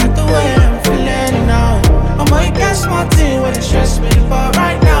 I like the way I'm feeling now. Mama, you get smart thing with the stress me, but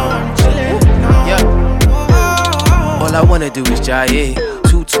right now I'm chilling now. Yeah. All I wanna do is jaye.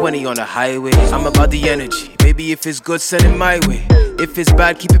 220 on the highway. I'm about the energy. Baby, if it's good, send it my way. If it's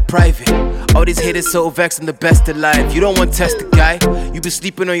bad, keep it private. All these haters so vexed, I'm the best alive. You don't want to test the guy. You been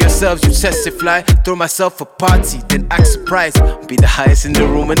sleeping on yourselves, you test it fly. Throw myself a party, then act surprised. Be the highest in the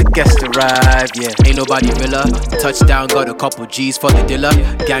room when the guests arrive. Yeah, ain't nobody realer. Touchdown, got a couple G's for the dealer.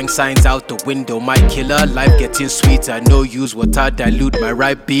 Gang signs out the window, my killer. Life getting sweeter, no use water, dilute my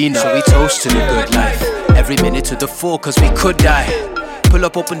Ribena. So we toast to the good life. Every minute to the full, cause we could die. Pull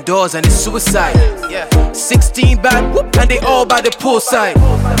up open doors and it's suicide. Yeah, 16 bad, whoop, and they all by the poolside.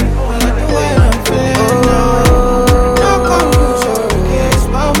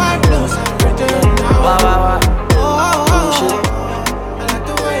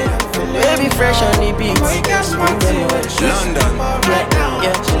 Baby fresh on the beat. London.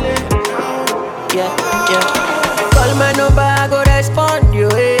 Yeah. Call my number, I go respond you.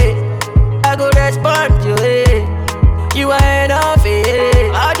 I go respond you. You are enough,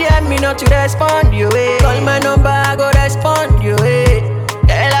 How dare me not to respond you, Call my number, I go respond you,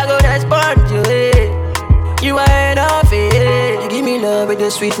 Girl, I go respond you, You are enough, You give me love with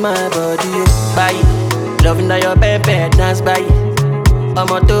the sweet my body, Bye. Loving that your bed dance, bye. I'm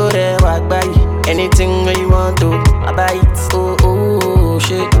a to the walk, bye. Anything you want to, I buy it. Oh,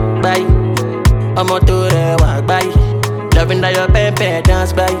 shit, bye. I'm a to the walk, bye. Loving that your bed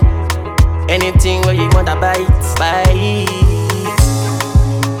dance, bye. Anything where you want to buy it.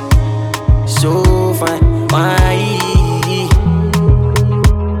 So fine,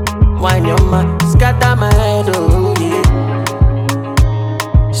 wine your man, scatter my head, oh yeah.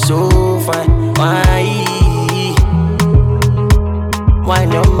 So fine,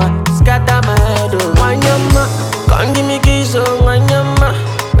 wine your man, scatter my head, oh. Wine your man, come give me kiss, oh, wine your man.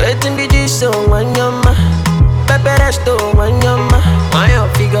 Waiting be this, oh, wine your man. Pepe resto, wine your man. My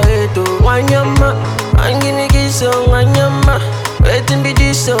figure eight, oh, wine your man. And give me kiss, oh, wine your man. Waiting be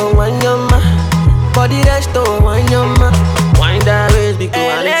this, oh, wine your man. Body resto, wine your man. Wine that ways, because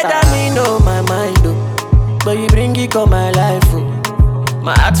I let me know my mind, oh. But you bring it on my life, oh.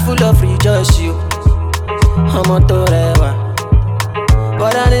 My heart's full of rejoice, you. I'm a torewa.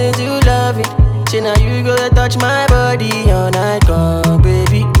 But I need you love it. See now you go touch my body all night long,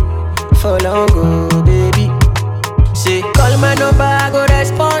 baby. For long, go, baby. Say, call my number, I go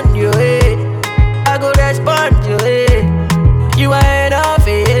respond you, I go respond you, You are enough,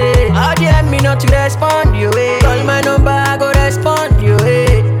 How dare me not to respond you, Call my number, I go respond you,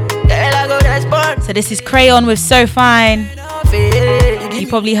 Girl, I go respond. So this is Crayon with So Fine. You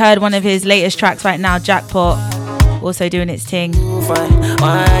probably heard one of his latest tracks right now, Jackpot. Also doing its thing.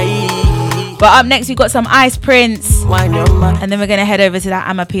 But up next we got some Ice Prince, and then we're gonna head over to that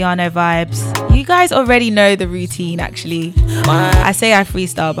Amapiano vibes. You guys already know the routine actually. I say I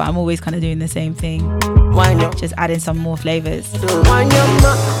freestyle, but I'm always kind of doing the same thing, just adding some more flavors.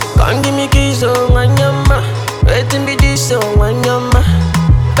 Come give me kiss, oh, wanyama. Waiting be this, oh, wanyama.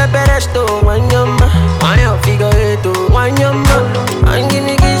 Pepe resto, wanyama. My figure eight, oh, wanyama. Come give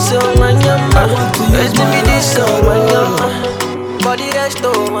me kiss, oh, wanyama. Waiting be this, oh, wanyama. Body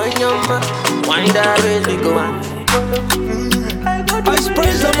resto, wanyama. Wind that way, we go. I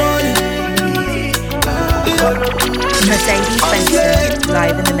sprays the money. Mercedes Benson,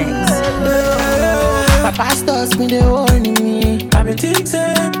 live in the mix. My pastors me, they warning me. I've been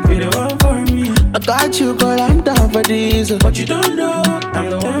thinking, be the one for me. I got you, girl, I'm down for this. But you don't know, I'm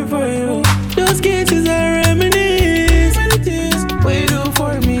the one for you. Those kisses are reminisce. Many things, what you do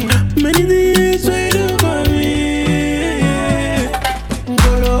for me. Many things, what you do for me.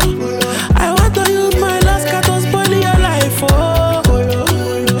 I want to use my last cat to spoil your life, oh.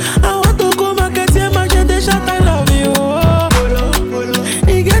 I want to go market here, my shot, I love you, oh.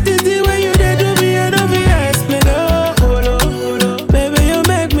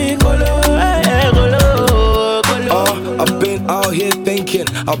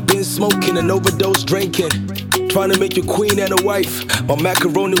 I've been smoking and overdose drinking, trying to make you queen and a wife. My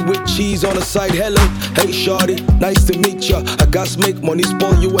macaroni with cheese on the side. Hello, hey shawty, nice to meet ya. I got make money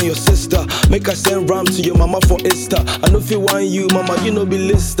spoil you and your sister. Make I send rhyme to your mama for Insta. I know if you want you, mama, you know be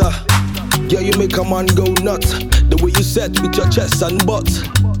lister. Yeah, you make a man go nuts. The way you set with your chest and butt.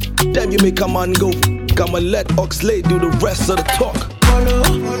 Damn, you make a man go. I'ma let Oxlade do the rest of the talk.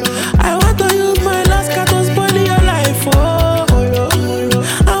 I want to use my last card to spoil your life. Oh,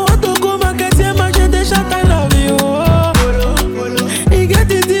 I want to go market and match the shot. I love you. You get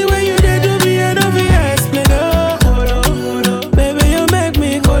it the way you did do me and of explain. Baby, you make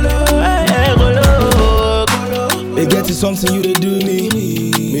me colo. It gets to something you to do me.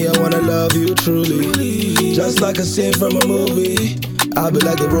 Me, I wanna love you truly, just like a scene from a movie. I'll be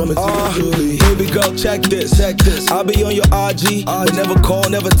like the Roman Julie. Baby girl, check this. I'll be on your RG, but never call,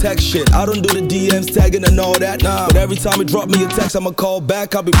 never text shit. I don't do the DMs, tagging and all that. But every time you drop me a text, I'ma call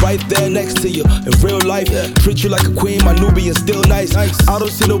back. I'll be right there next to you. In real life, treat you like a queen, my Nubian still nice. I don't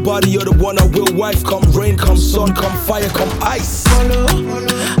see nobody, you're the one I will wife. Come rain, come sun, come fire, come ice.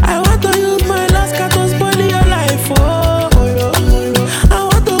 I want to use my last card to spoil your life. Oh, I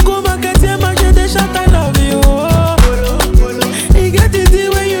want to go market and match the shot. I love you.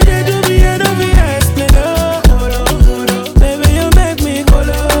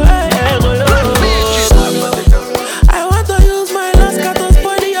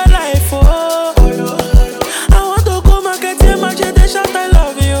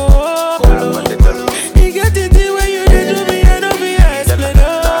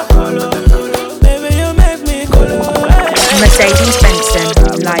 Mercedes Benson,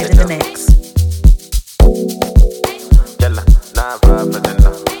 live in the mix.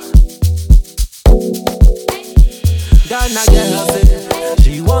 Ghana girl say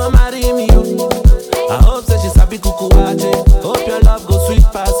she want marry me. I hope that she's happy kukuwache. Hope your love goes sweet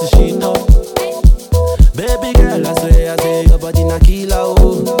past the sheet up. Baby girl, I say your body na killer.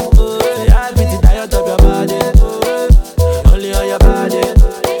 Oh, say I beat the diet of your body. Only on your body.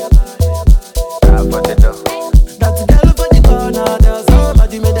 That girl for the corner, there's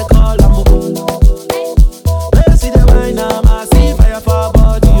somebody made a call. I'm see the wine, I'm a see fire for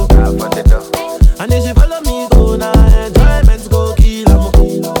body. And if you follow me, go now, enjoyment go kill.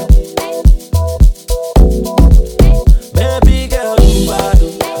 Baby girl, you bad.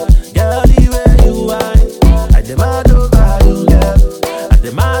 Girl, the way you whine, I demand over you, girl. I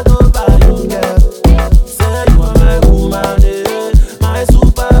demand over you, girl. Say you are my woman, my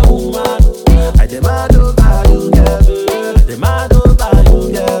superwoman. I demand over you, girl. I demand over you,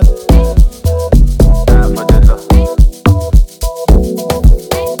 girl.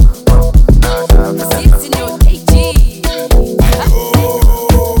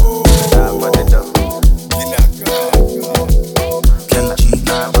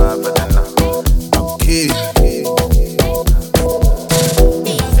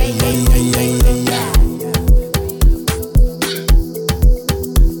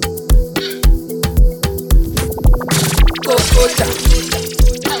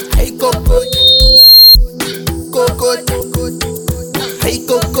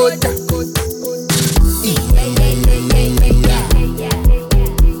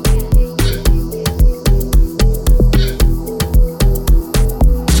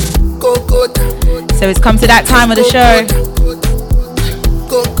 So it's come to that time of the show.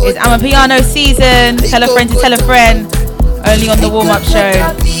 It's Amapiano season. Tell a friend to tell a friend. Only on the warm-up show.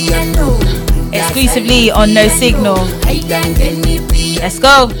 Exclusively on No Signal. Let's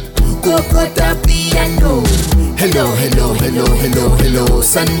go. Hello, hello, hello, hello, hello,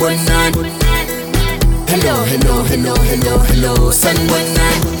 sunbunan. Hello, hello, hello, hello, hello,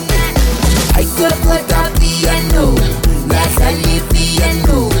 sunbunan. I could put a piano, Lazali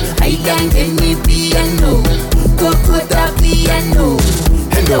piano. I don't any piano, go put a piano.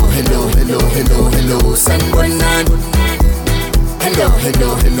 Hello, hello, hello, hello, hello, sunbunan. Hello,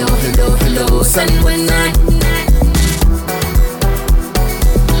 hello, hello, hello, hello, sunbunan.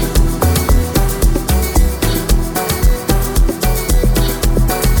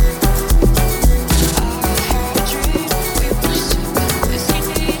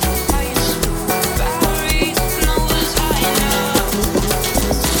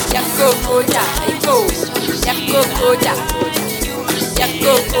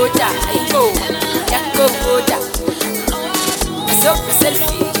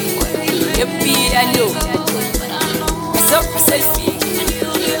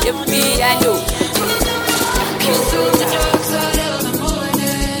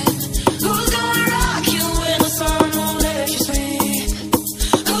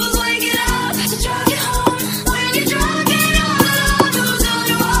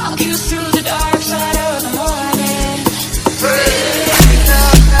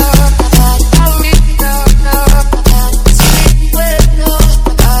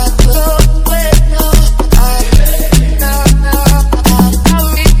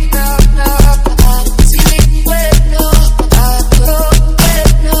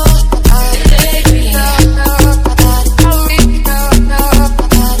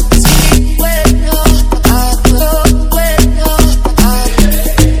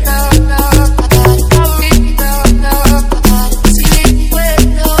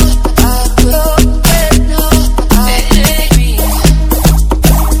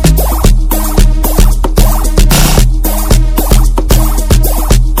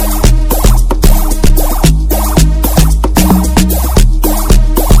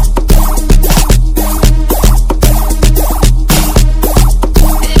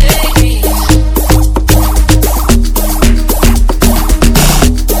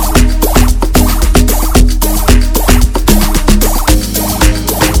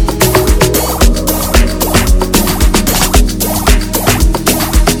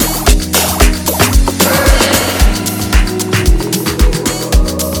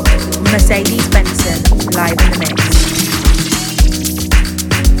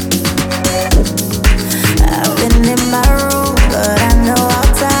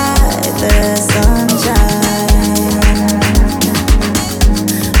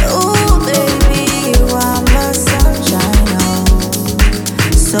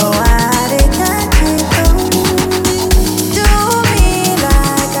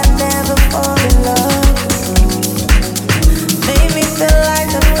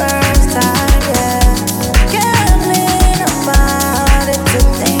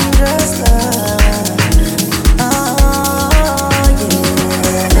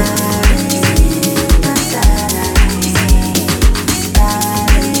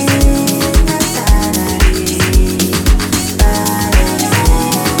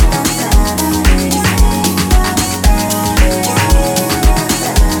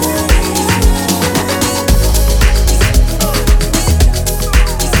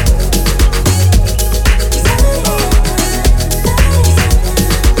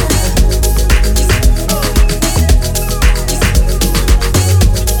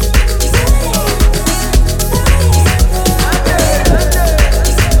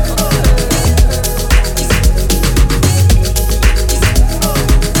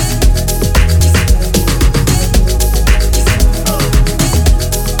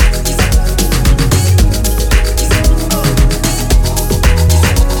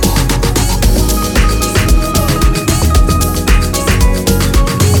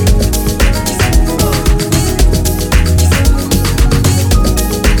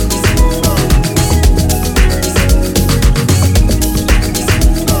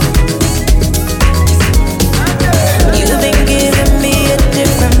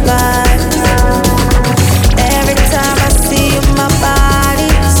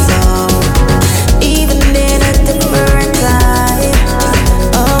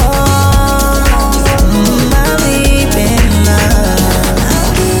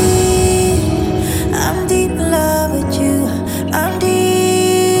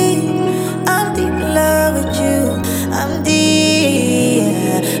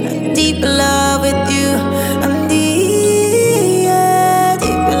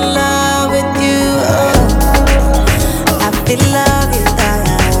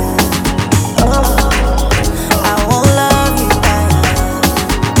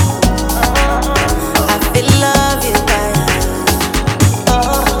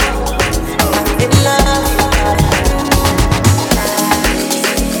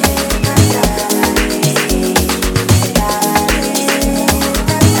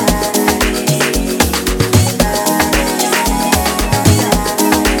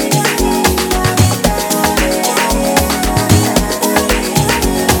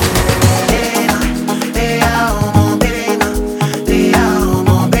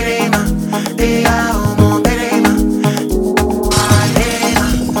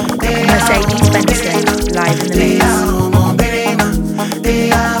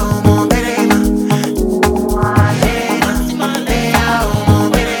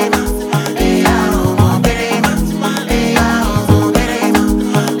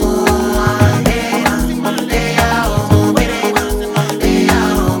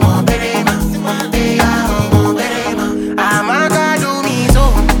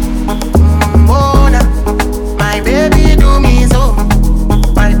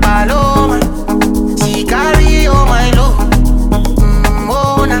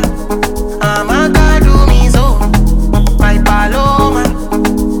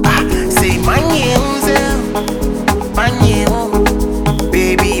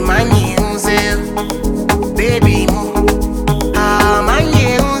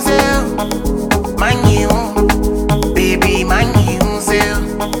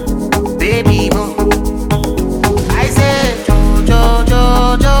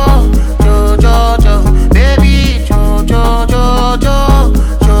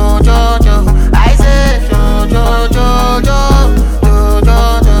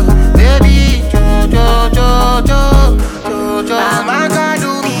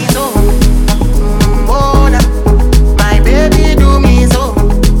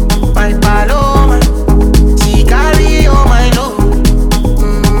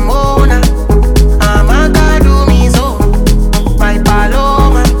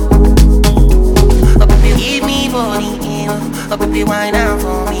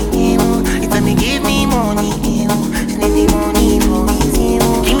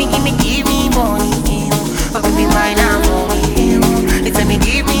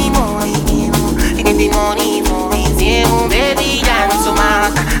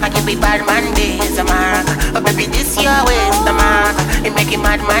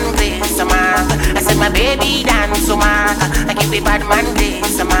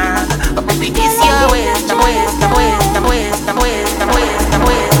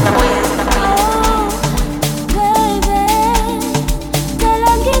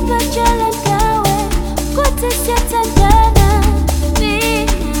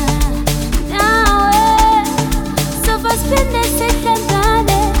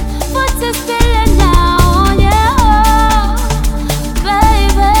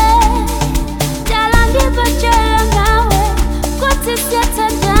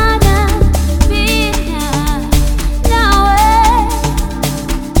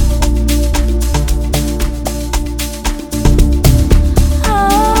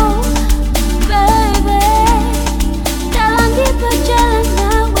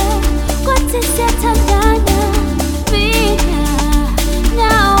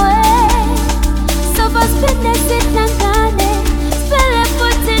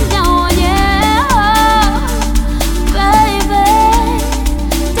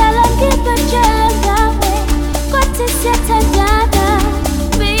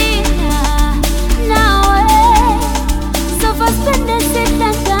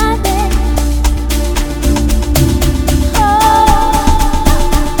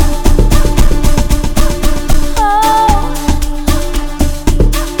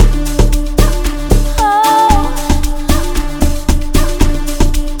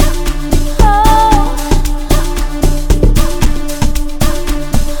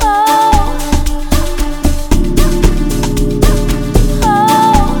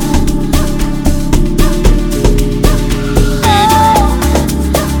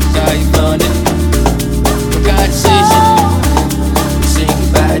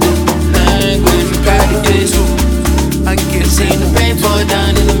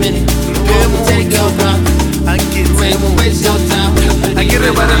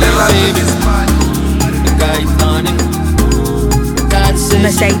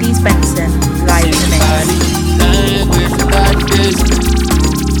 Mercedes Benson, live in the mix.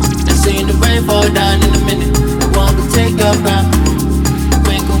 Let's see the rain fall down in a minute. I want to take your crown.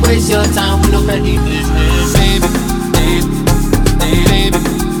 We can waste your time with nobody business, baby.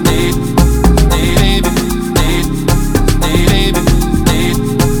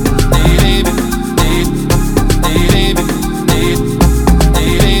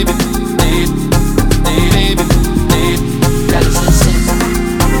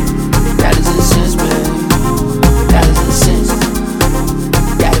 Benson, live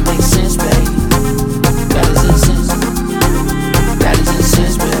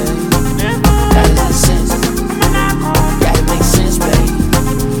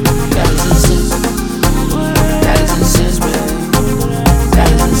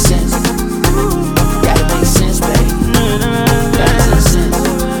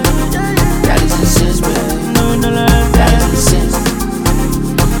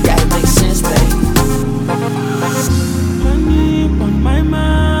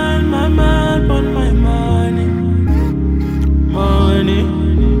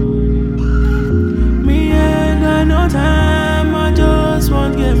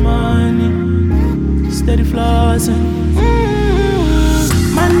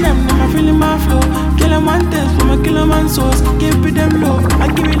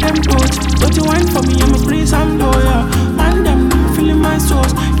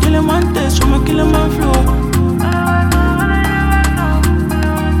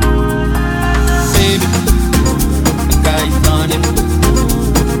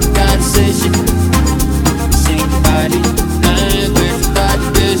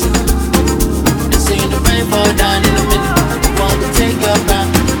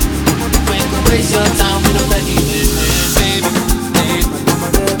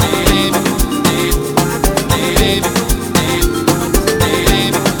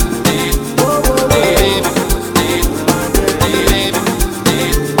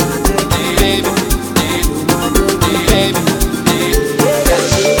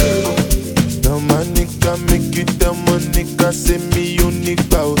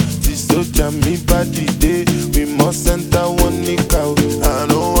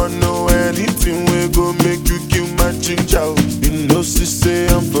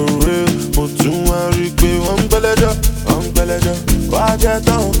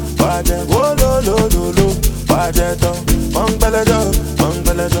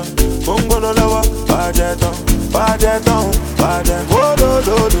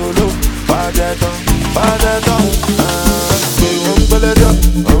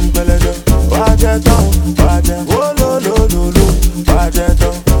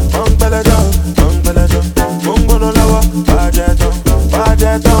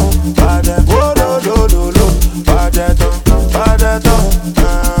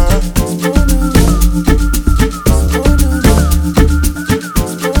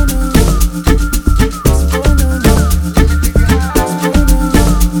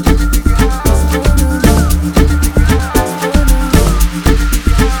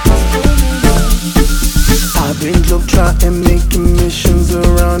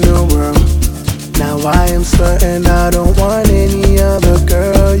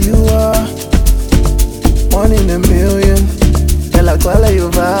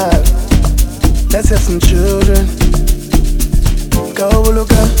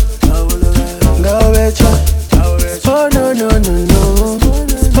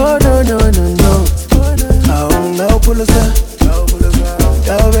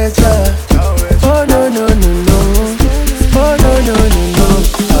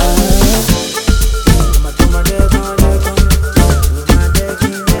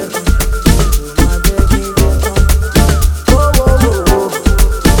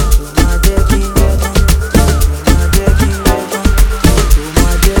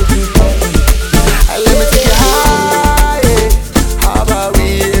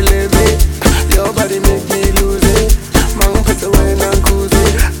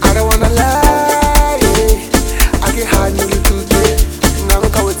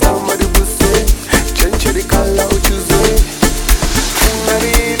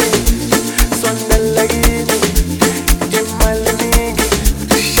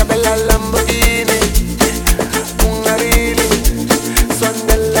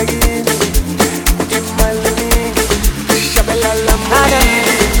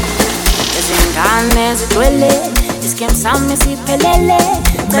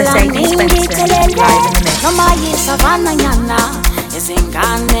mix. Noma yisavana nyana,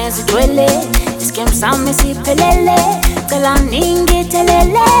 izingane zigcwele, iskemsami siphelele, cela ningi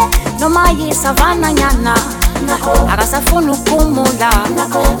telele. Noma yisavana nyana, akasafuna ukumula,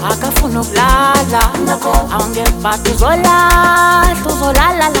 akafuna ukulala, awungepha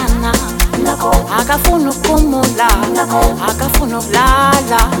uzolala lana, akafuna ukumula, akafuna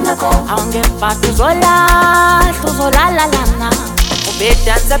ukulala, awungepha uzolala lana.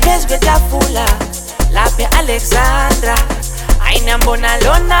 Ubedansa phezu kwetafula lapha Alexandra, ayinambona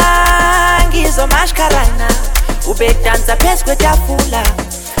lona ngizomashkarana. Ubedansa phezu kwetafula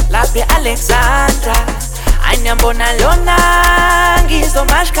lapha Alexandra, ayinambona lona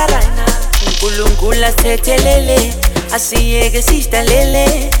ngizomashkarana. uNkulunkulu asithethelele, asiyeke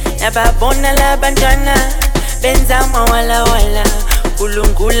sidlalele, nababona labantwana benza amawala wala.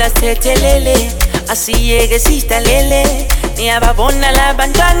 uNkulunkulu asithethelele, asiyeke sidlalele, niyababona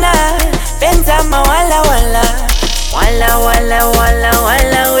labantwana benza amawala wala. Wala wala wala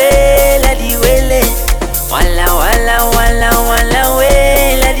wala wela diwele, wala wala wala wala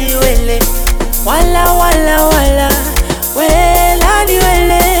wela diwele, wala wala wala wela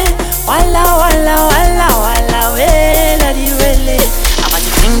diwele, wala wala wala wala wela diwele.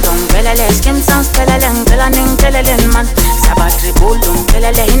 Abati ting dong pelele, skim sans pelele, pelaning pelelen man. Sabatri bulum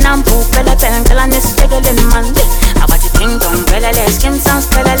pelele, hinampu pele pen pelanis tegelen man. Abati ting dong pelele, skim sans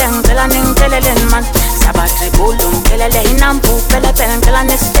pelele, pelaning pelelen man. Sabatri bulum pelele, hinampu pele pen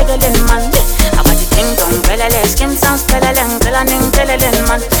pelanis tegelen man. Abati ting dong pelele, skim sans pelele, pelaning pelelen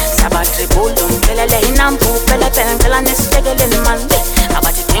man. Sabatri bulum pelele, hinampu pele pen pelanis tegelen man.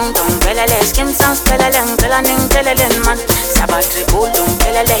 Abati ting dong pelele, skim sans pelele, pelaning pelelen man. Sabatri bulum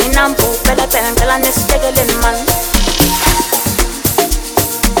pelele, hinampu pele pen pelanis tegelen man.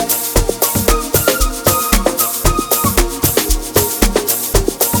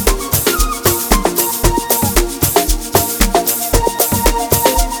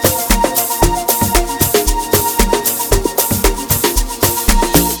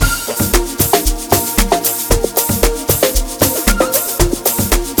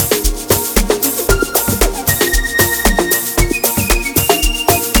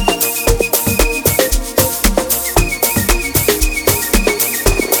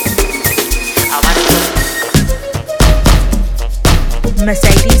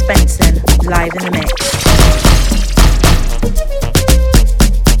 Mercedes Benson, live in the mix.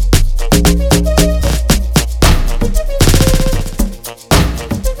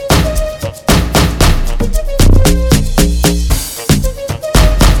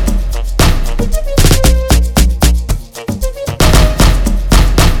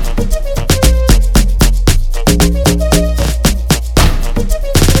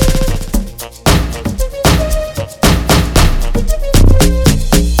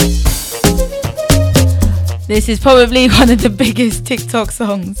 This is probably one of the biggest TikTok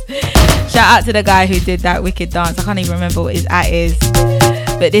songs. Shout out to the guy who did that wicked dance. I can't even remember what his at is.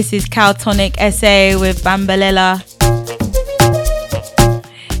 But this is Caltonic SA with Bambalella.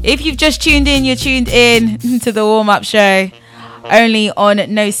 If you've just tuned in, you're tuned in to the warm-up show. Only on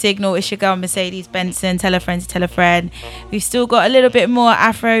No Signal. It's your girl Mercedes Benson. Tell a friend to tell a friend. We've still got a little bit more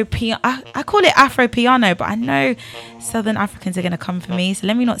Afropiano. I call it Afropiano, but I know Southern Africans are going to come for me. So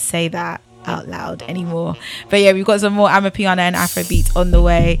let me not say that out loud anymore. But yeah, we've got some more Amapiano and Afrobeats on the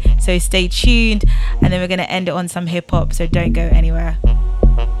way, so stay tuned, and then we're going to end it on some hip-hop, so don't go anywhere.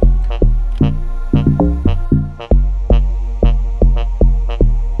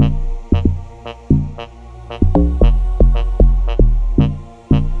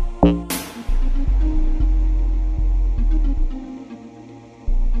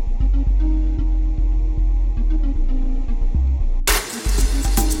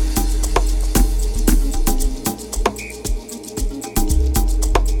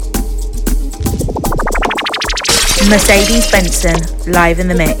 Mercedes Benson, live in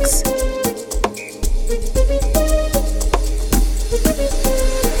the mix.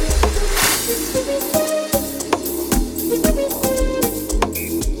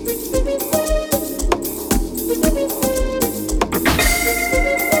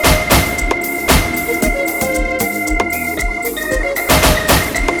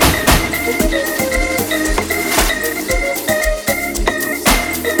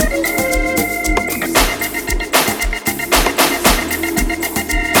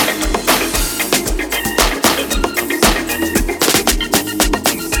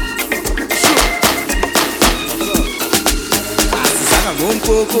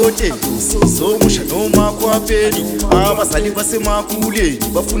 Zomusha noma kwapheli abazali basemakhuleni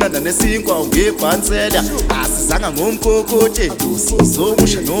bafunana nesinkwa ungebhansela asizanga ngomkokoteni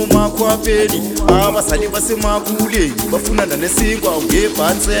zomusha noma kwapheli abazali basemakhuleni bafunana nesinkwa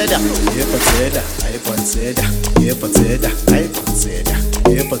ungebhansela yebhansela ayibhansela yebhansela ayibhansela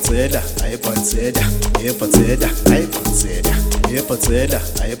Epatsela, epatsela, epatsela, epatsela, epatsela,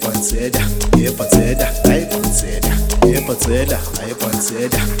 epatsela, epatsela, epatsela, epatsela,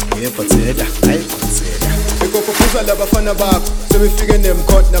 epatsela, epatsela, epatsela. Ekophuza labafana bakho sebefike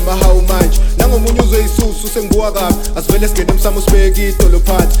nemkhot namahawu manje nangomunye uzwe isusu sengibuka kabi asivele singene emsamo usibeke idolo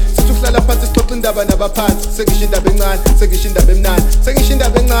phansi sithi ukuhlala phansi sixoxa indaba nabaphansi sengisho indaba encane sengisho indaba emnandi sengisho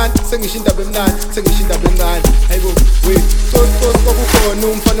indaba encane sengisho indaba emnandi sengisho indaba encane hayibo we kokukhona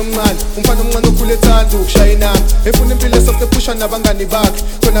umfana omncane okhule ethanda ukushaya inamba efuna impilo esoft ephusha nabangani bakhe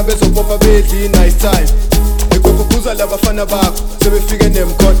khona bezobopha bedli nice time ekophuza labafana bakho sebefike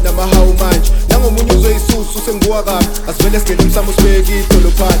nemkhot namahawu manje nangomunye uzwe isusu sengibuka kabi asivele singene emsamo usibeke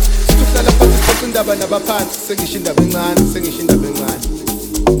idolo phansi sithi ukuhlala phansi sixoxa indaba nabaphansi sengisho indaba encane sengisho indaba encane.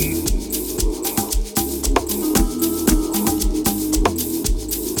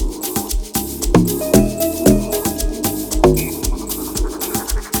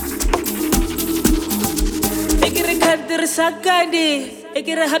 Sakadi,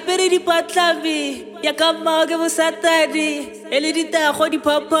 ekere hapere di patlavi, ya kama ke busatadi, ele di tago di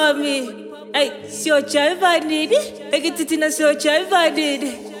papami. Ay, sio chaiva nidi, ekititina sio chaiva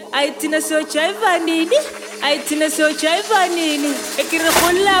nidi. Ay, tina sio chaiva nidi, ay tina sio chaiva nidi. Ekere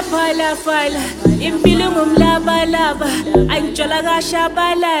khula phala phala, impilo ngumlaba laba, ay njola gasha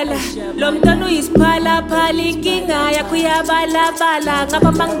balala. Lomntana uyisiphala phala inkinga yakho yabalabala,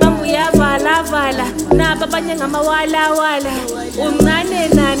 ngapha mangibambu yavala vala. Naba abanye ngamawala wala uncane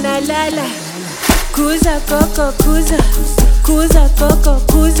nanalala kuza koko kuza kuza koko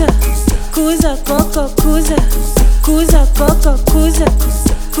kuza kuza koko kuza kuza koko kuza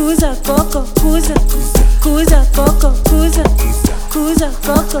kuza koko kuza kuza koko kuza kuza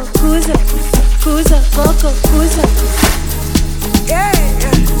koko kuza kuza koko kuza yeah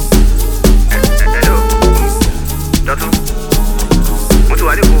hello Tato mutu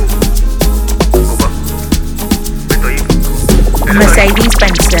wali Mercedes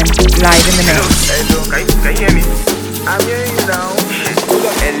Benson, live in the mix. Hello, can you hear me? I'm hearing you now.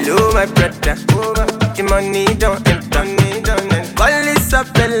 Hello, my brother. The money don't enter. Call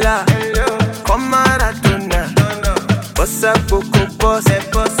Isabella. Come Maratona. Boss up, Coco Boss.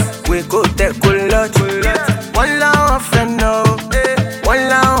 We go take a lot. One love friend, no. One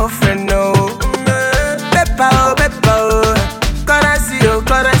love friend, no. Peppa, oh, Peppa, oh. Corazio,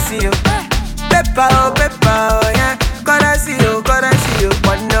 Corazio. Peppa, oh, Peppa, oh, yeah. Corazio,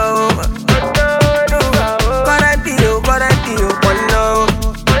 one no. Corazio, one no.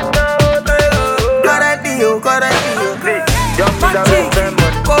 Corazio.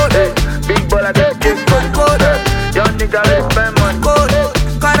 Big ball I get kick for the young nigga will spend money.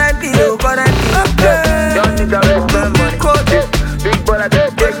 Corazio. Young nigga will spend money. Big ball I get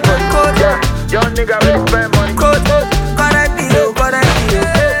kick for the young nigga will spend money. Corazio.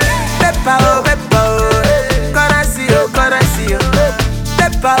 Peppa, oh, Peppa, oh. Corazio.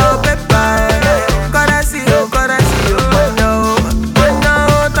 Peppa, oh, Peppa. Corazio. One no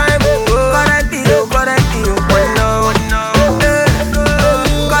time. Corazio. One no.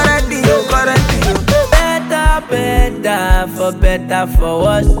 Better for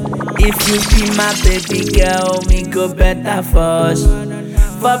us. If you be my baby girl, me go better for us.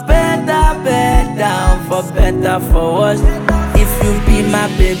 For better for us. If you be my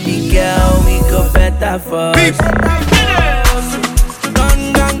baby girl, we go better for us.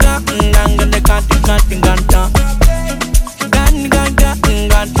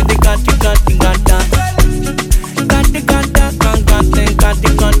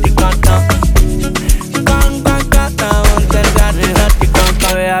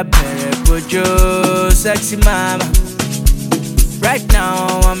 Sexy mama, right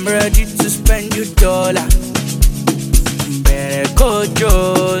now I'm ready to spend your dollar. Better go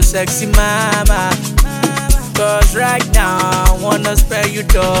Joe, sexy mama, cause right now I wanna spend your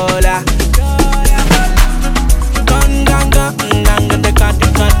dollar.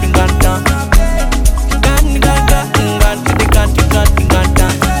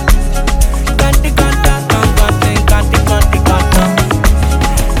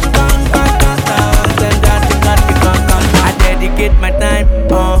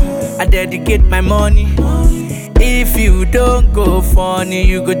 I dedicate my money. If you don't go funny,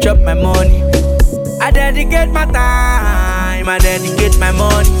 you go chop my money. I dedicate my time, I dedicate my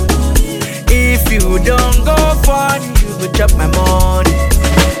money. If you don't go funny, you go chop my money.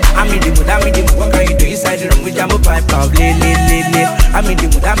 I'm in the mood, what can you do inside the room with Jambo pipe out, lay. I'm in the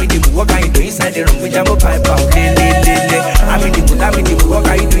mood, what can you do inside the room with Jambo pipe out, lay. I'm in the mood, what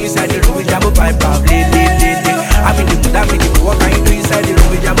can you do inside the room with Jambo pipe out, lay. I'm in the mood, what can you do inside the room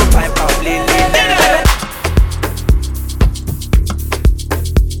with Jambo pipe out, lay.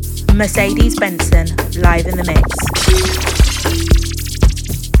 Mercedes Benson, live in the mix.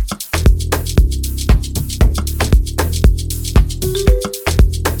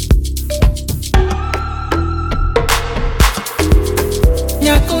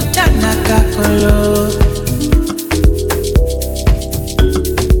 Nyakutana kakolo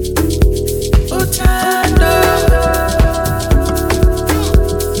Utando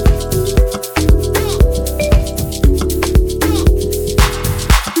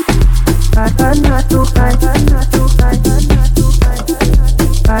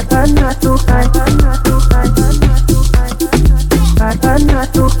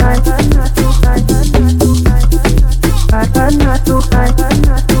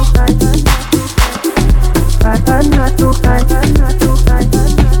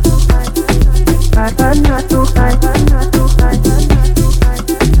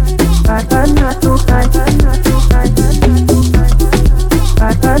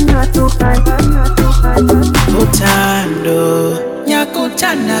Utando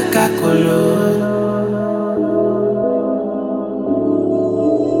Nyakutana kakolo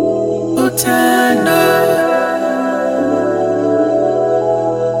Utando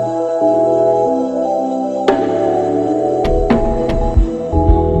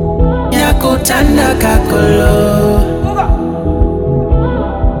Nyakutana kakolo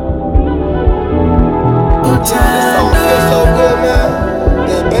Utando So good, man.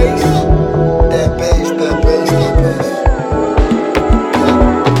 That bass, that bass, that bass, that bass.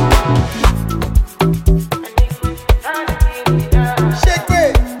 Shake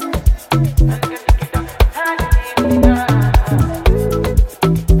it.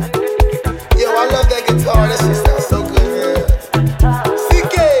 Yo, I love that guitar. That shit sounds so good, man.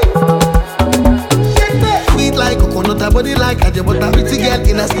 CK. Shake that. Sweet like coconut, body like ajabota. Pretty girl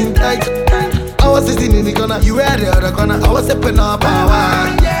in a skin tight. I was sitting in the corner, you were the other corner. I was stepping up power.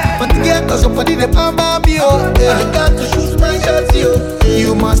 But to get to somebody, the palm of you. I got to shoot my shot, you.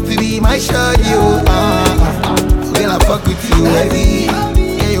 You must be my shot, you. Girl, I fuck with you, heavy.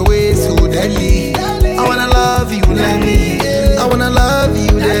 Yeah, your way so deadly. I wanna love you, let me. I wanna love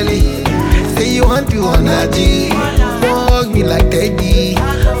you, deadly. Say you want to wanna G. Walk me like Teddy.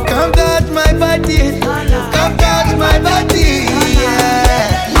 Come touch my body. Come touch my body. Yeah.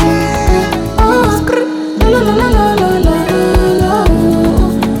 La la la la la la la.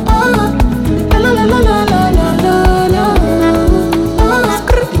 La la la la la la la la.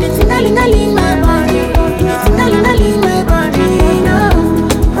 It's tingling my body. It's tingling my body now.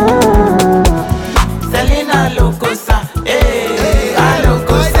 Selena Locosa, eh,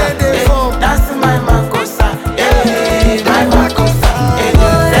 Alocosa, eh, that's my Macosa, eh, my Macosa, eh,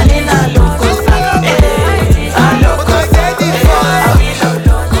 Selena Locosa, eh, Alocosa,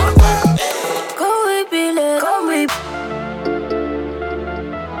 Go we Billy, go we.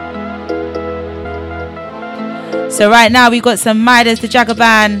 So right now we've got some Midas the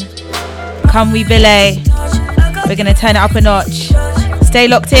Jagaban. Come we Billy. We're gonna turn it up a notch. Stay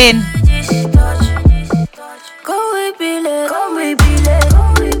locked in. Go we Billy, go we Billy,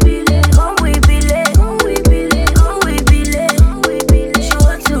 go we Billy, go we Billy, go we Billy, go we Billy, go we Billy. She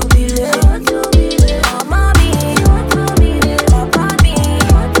want to Billy, oh mommy, she want to Billy, papa me, she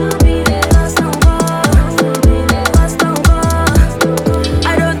want to Billy. Last time go, last time go.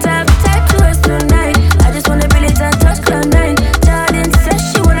 I don't have time to waste tonight. I just wanna Billy and touch cloud nine. Darling says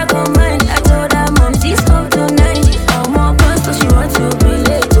she wanna come mine. I told her mom she's come tonight. I'm more so she want to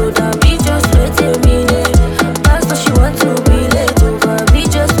Billy to the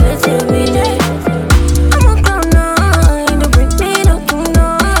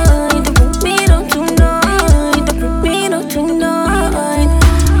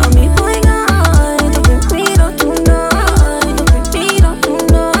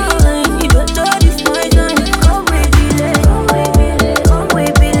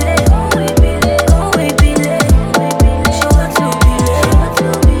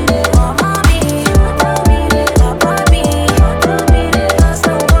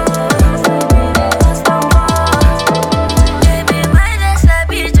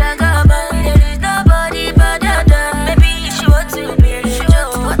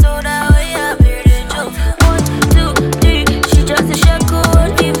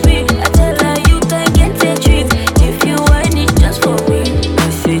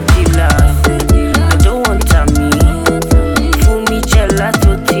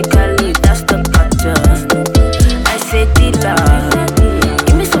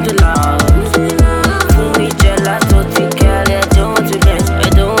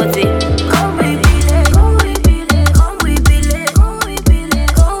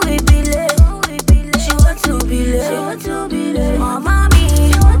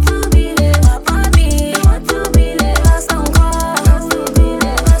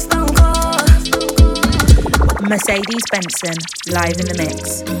Mercedes Benson, live in the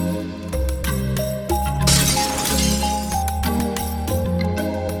mix.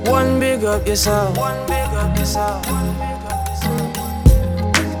 One big up yourself. One big up yourself.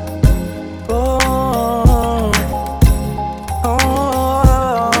 Oh,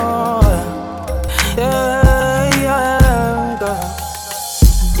 oh, yeah, yeah,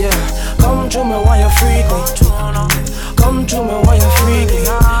 yeah. Come to me while you freak me. Come to me while you freak me.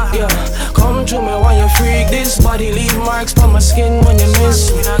 Yeah, come to me while you freak. This body leave marks on my skin when you miss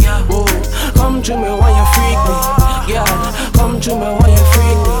me. Whoa, come to me while you freak me. Yeah, come to me while you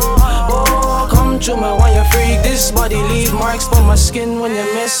freak me. Oh, come to me while you freak. This body leave marks on my skin when you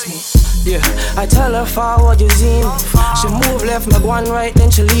miss me. Yeah, I tell her forward you see me. She move left, me go on right, then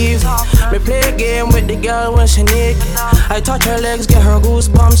she leave me. Me play a game with the girl when she naked. I touch her legs, get her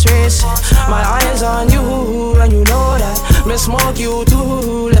goosebumps racing. My eyes on you, and you know that. Me smoke you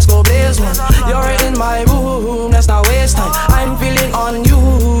too, let's go blaze one. You're in my room, let's not waste time. I'm feeling on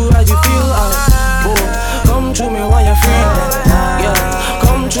you, as you feel oh, come to me while you free me. Yeah,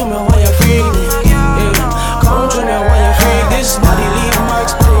 come to me while you free me. Yeah, come to me while you free. This body leave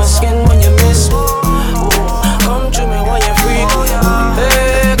marks on my skin when you miss me. Come to me while you free me.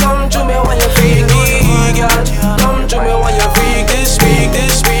 Hey, come to me while you free me, girl. Come to me while you free. This week,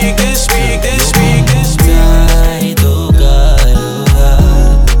 this week, this week, this week, this week. Oh God, oh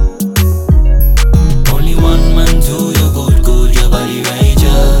God. Only one man do you good, good. Your body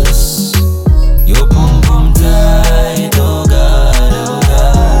righteous. Your boom boom tight. Oh God, oh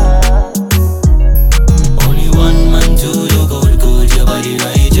God. Only one man do you good, good. Your body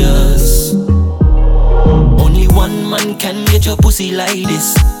righteous. Only one man can get your pussy like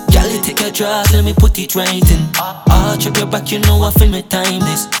this. Girl, you take your draws, let me put it right in. Check your back, you know I feel me time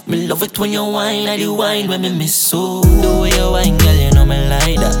this. Me love it when you whine, like the wine when me miss. So the way you whine, girl, you know me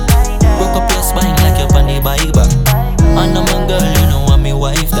like that. Broke up your spine like you're on the bike back. And I'm a girl, you know I'm me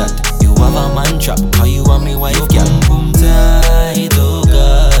wife that. You have a man trap, how you want me wife, girl. Boom tight, oh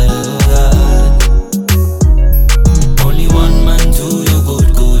God, oh God. Only one man do you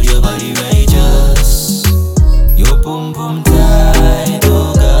good, good, your body righteous. Your boom boom tight,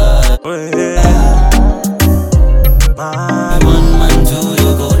 oh God. One man do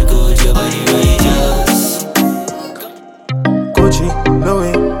you good, good, your body righteous. Gucci,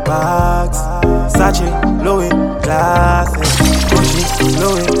 Louis, bags, Sachi, Louis, glasses. Gucci,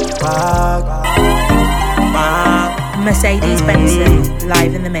 Louis, bag. Mercedes Benson,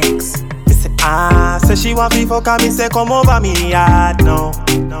 live in the mix. Me say, say she want me fuck and me say come over me yard now.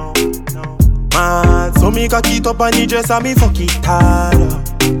 Man, so me cock it up on the dress and me fuck it hard up.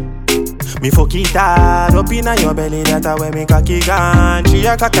 Me fuck it hard up inna your belly, that's where me cocky gone. She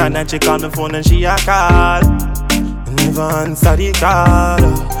a cock and she call me phone and she a call. Never answer the call.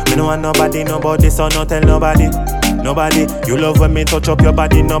 Me no want nobody, so no tell nobody. Nobody, you love when me touch up your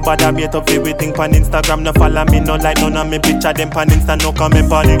body. Nobody beat up everything pan Instagram. No follow me, no like none of me picture them pan Insta. No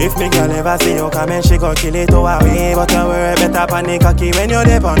comment on it. If me girl ever see you comment, she go kill it away. But you worry better panic cocky when you're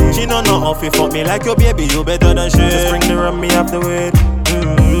there on it. She no know how fi fuck me like your baby. You better than she. Just bring the rum, me off the weight.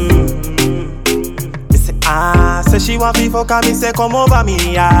 Me say say she want fi fuck and me say come over me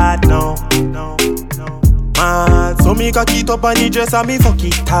yard now. Man, so me cock it up on the dress and me fuck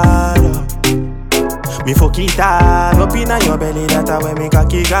it hard up. Me fuck it hard up inna your belly, that's where me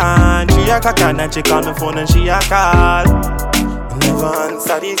cocky gone. She a cock and she call me phone and she a call. Never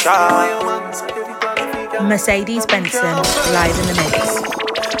answer the call. Mercedes Benson, live in the mix.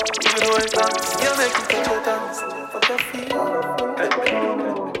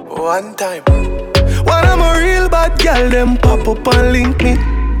 One time, when I'm a real bad girl, them pop up and link me.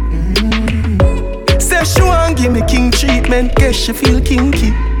 Say she want give me king treatment, guess she feel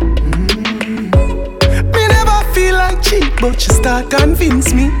kinky. Me never feel like cheap, but she start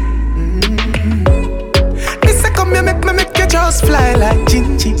convince me. Me say come here, make you just fly like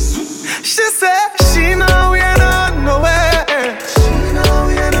Gingy. She say she know we ain't on nowhere. She know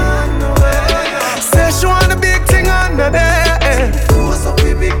we ain't on nowhere. Say she want a big thing under there. Force up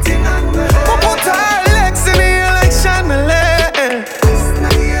a big thing under there. Put her legs in the election lane.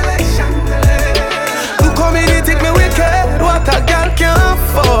 What a girl can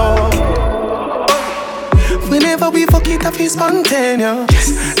afford. Whenever we fuck it, I feel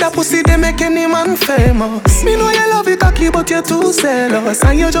spontaneous. That pussy they make any man famous. Me know you love it cocky, but you're too zealous.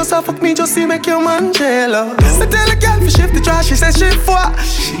 And you just a fuck me just to make your man jealous. I tell a girl to shift the trash, she says shift what?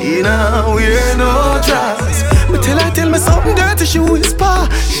 She now wear no dress. But tell me something dirty, she whisper.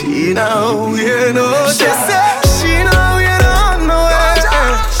 She now wear no dress. She said she now wear no underwear.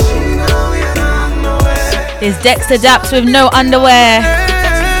 She now wear no underwear. It's Dexter Daps with No Underwear.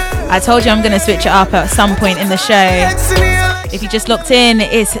 I told you I'm going to switch it up at some point in the show. If you just locked in,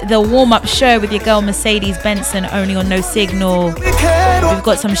 it's the warm-up show with your girl Mercedes Benson, only on No Signal. We've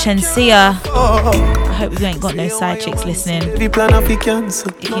got some Shensia. I hope you ain't got no side chicks listening. If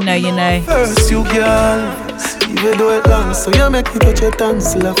you know, you know. First you girl, even though it long, so you make me touch your tongue,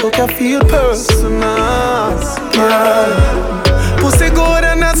 still I fuck you feel personal. Girl, pussy good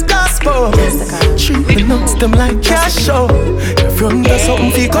and that's gospel. Treat the nuts them like cash show. If you do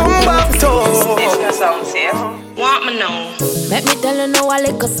something, fi come back to. Want me now? Let me tell you now a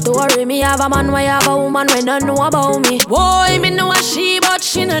little story. Me have a man, why have a woman when don't know about me. Boy, me know a she, but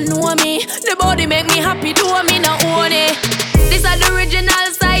she don't know me. The body make me happy, do me not own it. This is the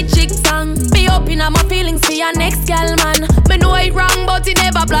original side chick song. Me open up my feelings for your next girl, man. Me know it wrong, but it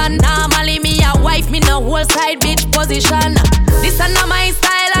never plan. Normally me a wife, me no whole side bitch position. This is not my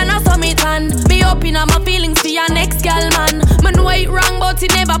style and I saw me tan. Me open up my feelings for your next girl, man. Me know it wrong, but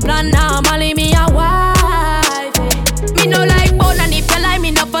it never plan. Normally me a wife. Me no like bone, and if you lie,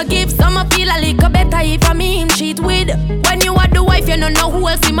 me no forgive. Some I feel a little better if I me him cheat with. When you are the wife, you don't know who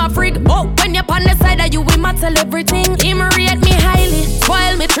else in my frig. Oh, when you're on the side of you, we might tell everything. Him rate me highly,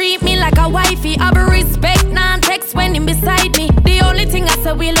 spoil me, treat me like a wifey. I be respect, non-text when him beside me. The only thing I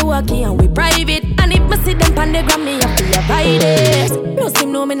say we lucky and we private. And if me see them on the gram, me have to avoid it. No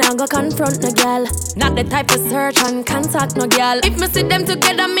seem no me nah go confront no girl. Not the type to search and contact no girl. If me see them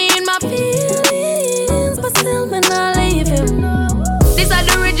together, me in my feelings, but still me nah leave him. This is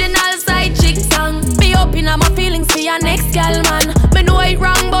the original side chick song. Me open up my feelings for your next girl, man. Me know it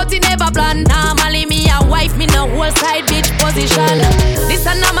wrong, but it never plan. Normally me a wife, me no whole side bitch position. This is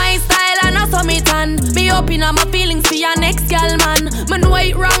not my style and I saw me tan. Me open up my feelings for your next girl, man. Me know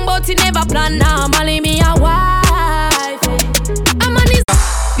it wrong, but it never plan. Normally me a wife. I'm on this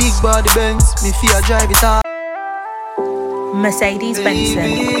big body Benz, me fear drive it hard. Mercedes Benson,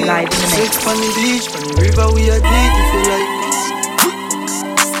 live in the mix. On the beach, on the river, we are deep if you like this.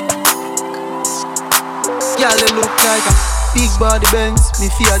 Girl, you look like a big body Benz, me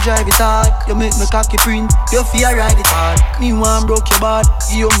fear drive it hard. You make me cocky print, you fear ride it hard. Me want broke your bad,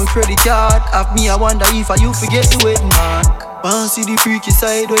 give you my credit card. Have me, I wonder if you forget the wedding man. Want see the freaky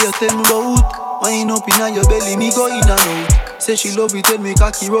side where you tell me about. Wine up in your belly, me go in and out. Say she love it, tell me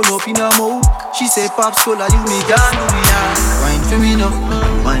cocky run up in her mouth. She say pops cola, you me can do me now. Wine for me now,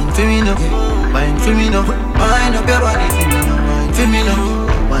 wine for me now, wine for me now. Wine up your body for me now, wine for me now,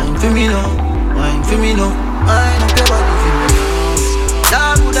 wine for me now, wine for me now. Wine up your body for me now.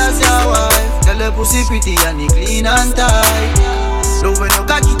 That good as your wife, tell her pussy pretty and it clean and tight. Love when you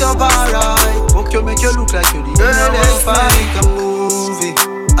cock it up alright. Fuck you make you look like you the girl. Let's make a movie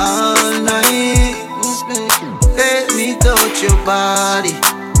all night. Let me touch your body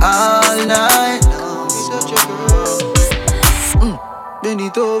all night. Bend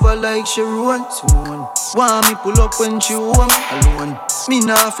it over like she runs. Want me pull up when she want me alone. Me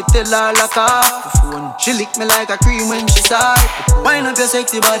nah fi tell her like half the phone. She lick me like a cream when she side. Wind up your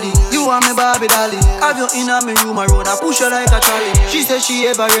sexy body, you want me Barbie dolly. Have you in a me room around, I push her like a trolley. She say she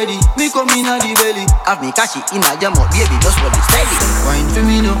ever ready, me come in a the belly. Have me catchy in a jam up, baby, just hold it steady. Wine for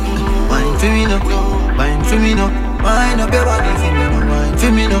me now, wine for me now, wine for me now. Wine up your body for me now, wine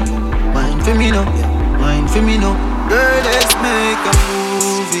for me now, wine for me now, wine for me now. Girl, let's make a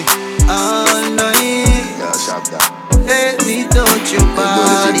movie all night. Let me touch your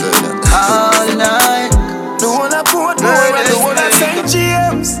body all night. The one I put more and the one I St.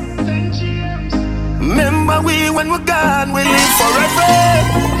 James. Remember we when we're gone, we live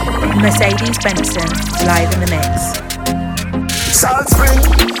forever. Mercedes Benson, live in the mix. Salt Spring,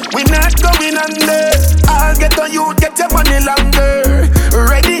 we not going under. I'll get on you, get your money longer.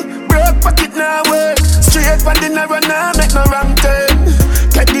 Ready, broke pocket now work. Straight from the narrow now, make no wrong turn.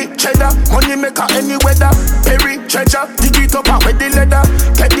 Get the cheddar, money maker any weather. Perry treasure, dig it up and wear the leather.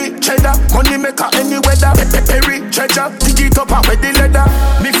 Get the cheddar, money maker any weather. Perry treasure, dig it up and wear the leather.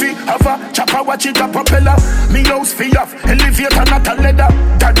 Me fi have a chopper, watch it a propeller. Me house fi off, elevator not a leather.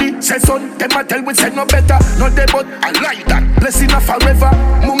 Daddy say son, them a tell we say no better. No they but I like that, blessing a forever.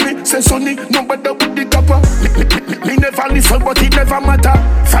 Mummy say sonny, no better with the copper. Me never listen but it never matter.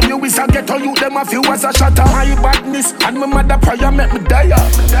 From you is a ghetto, you them a few as a shatter. My badness and my mother prayer make me die.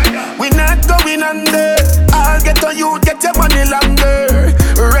 We not going under. I'll get on you, get your money longer.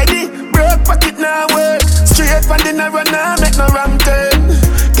 Ready, broke pocket now work. Straight from the narrow now, make no wrong turn.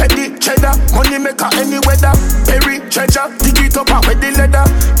 Get the cheddar, money maker any weather. Perry treasure, dig it up and wear the leather.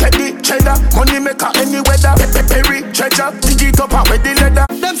 Get the cheddar, money maker any weather. Perry treasure, dig it up and wear the leather.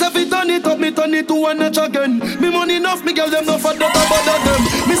 Them say fi turn it up, me turn it to one notch again. Me money enough, me girl them no for that about them.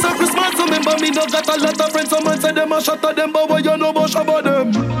 Me say Christmas, remember me no got a lot of friends. Some man say them a shot at them, but what you know about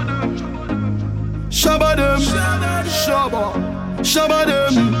them? Shabba them. Shabba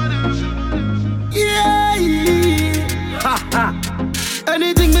them. Yeah. Ha ha.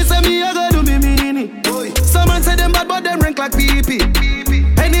 Anything me say me, I gotta do me mean it. Someone say them bad, but them rank like pee-pee.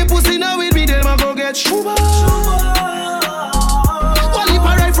 Any pussy now with me, them a go get shuba. Well, if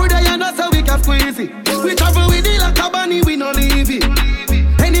I ride through the yard, that's how we can squeeze it. We travel with it like a bunny, we no leave it.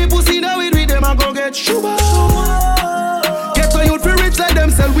 Any pussy now with me, them a go get shuba. Get a youth for rich like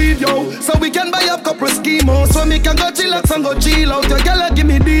them sell weed, yo. So we can buy up couple schemos. So me can go chillax and go chill out. Your girl give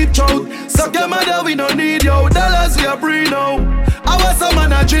me deep throat. Suck your mother, we don't need, yo. Dollars we a free now. I was some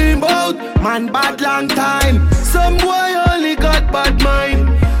man a dream about. Man bad long time. Some boy only got bad mind.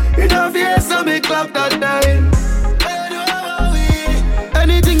 In a face so me clock that time.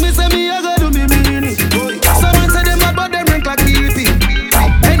 Anything me say me I gotta do me mean it. Someone say them bad but them rank like pee-pee.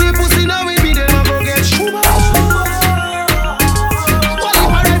 Any pussy now with me them a go get shuba. Well if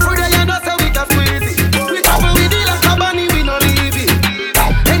I ride through the yard that's how we can squeeze it. We travel with it like a bunny we no leave it.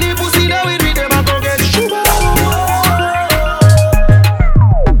 Any pussy now with me them a go get shuba.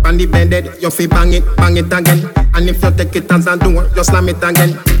 On the bed, you fi bang it again. And if you take it as a door, you slam it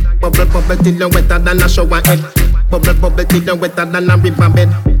again. Bubble, bubble till you wetter than a shower head. Bubble, bubble till you wetter than a river bed.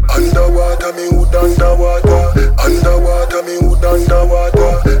 Underwater, me hood underwater. Underwater, me hood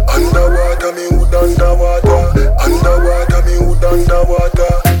underwater. Underwater, me hood underwater. Underwater, me hood underwater.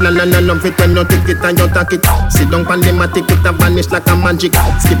 No, love it when you take it and you take it. Sit down pan the matic, it a vanish like a magic.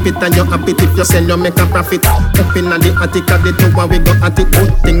 Skip it and you happy if you sell, you make a profit. Up in the attic of the tower, we go at it.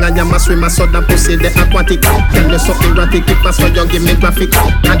 Good thing I am a swimmer, so the pussy the aquatic. Tell you so erratic, if I saw you give me graphic.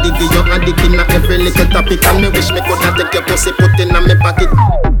 I dig you addict in every little topic. And me wish me could have take your pussy, put in my pocket.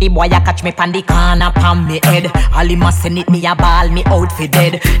 The boy a catch me pan the corner pan me head. All him a send it me a ball me out for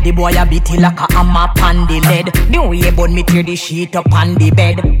dead. The boy a beat it like a hammer pan the lead. The way burn me tear the sheet up on the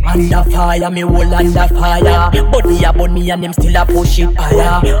bed. Under fire me whole under fire. Body a burn me and them still a push it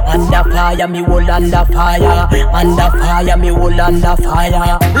higher. Under fire me whole under fire. Under fire me whole under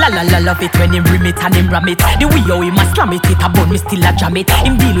fire. La la la love it when him rim it and him ram it. The way how him a slam it a burn me still a jam it.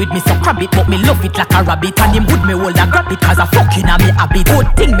 Him deal with me so crab it but me love it like a rabbit. And him would me hold a grab it cause a fucking a me habit. Good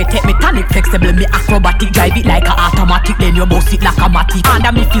thing me take me tonic flexible, me acrobatic. Drive it like a automatic, then you bounce it like a matic.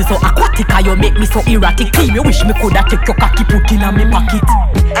 And me feel so aquatic, and you make me so erratic. Team, you wish me coulda take your cocky, put in a me pocket.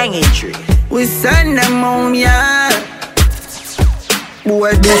 Hanging tree. We send them home, yeah.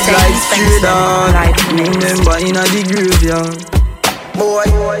 Boy, this like straight on. Remember in a the graveyard. Boy,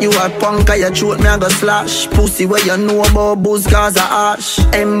 you a punk, you throat me a go slash. Pussy where you know about booze cause a ash.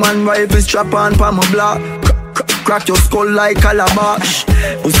 M1 rifle strap on pa my block. Crack your skull like calabash.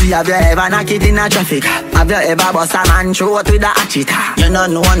 Pussy, have you ever knocked it in a traffic? Have you ever bust a man throat with a hatchet? You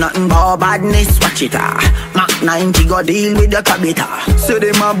don't know nothing about badness, watch it. Mac 90 go deal with the cabita. Say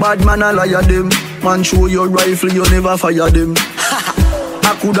them a bad man, I liar them. Man show your rifle, you never fire them.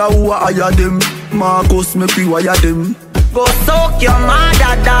 I coulda who hire them. Marcus make we wire them. Go soak your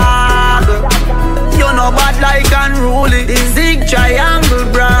mother, dog. You know bad like unruly. The zig triangle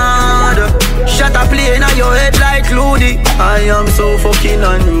brand. Shut a plane on your head like Looney. I am so fucking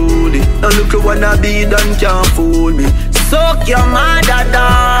unruly. Now look who wanna be done can't fool me. Soak your mother,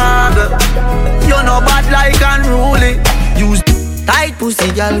 dog. You know bad like unruly. Use tight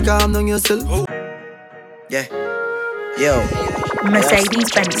pussy, girl, calm down yourself. Yeah. Yo.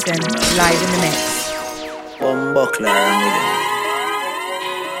 Mercedes Benson, live in the mix. One buckler and with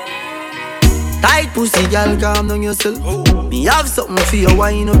it. Tight pussy, girl, calm down yourself. Me have something for you,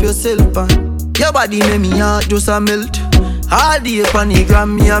 wind up yourself, man. Your body make me heart just a melt. All day upon the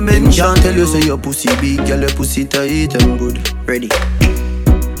gram me a mention. Tell you say your pussy big, girl, your pussy tight and good. Ready?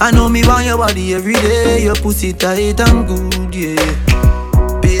 I know me want your body every day. Your pussy tight and good, yeah.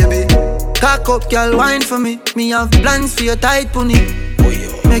 Baby, cock up, girl, wine for me. Me have plans for your tight pony.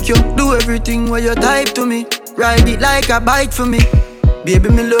 Make you do everything where you type to me. Ride it like a bike for me. Baby,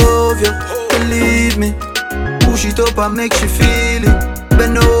 me love you, believe me. Push it up and make she feel it.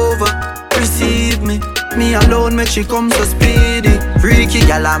 Bend over, receive me. Me alone make she come so speedy. Freaky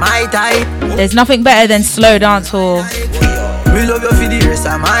girl, I'm my type. There's nothing better than slow dance hall. Me love you for the rest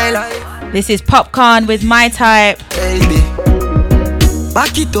of my life. This is Popcorn with My Type. Baby,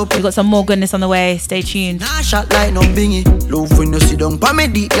 back it up. We've got some more goodness on the way. Stay tuned. Nah, shot like no bingy. Love when you sit down pa me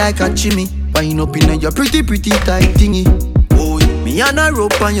deep like a chimney. Wind up in your pretty tight thingy. Oh, me and a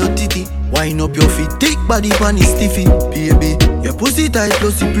rope on your titty. Wind up your feet, thick body pan is stiffy. Baby, your pussy tight,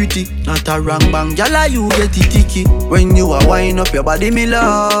 pussy pretty. Not a wrong bang, gyal you get it ticky. When you a wind up your body, me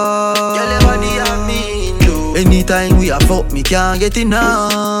love. Gyal your body have me do. Anytime we a fuck, me can't get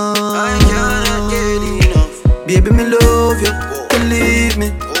enough. I cannot get enough. Baby, me love you, believe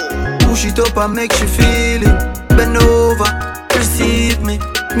me. Push it up and make she feel it. Bend over, receive me.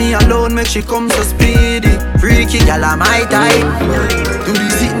 Me alone make she come so speedy. Freaky gal are my type. Do the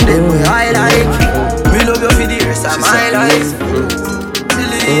sitting them way I like. Me love you for the rest of my life.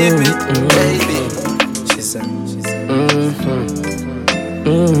 Believe me, baby. She said, she said,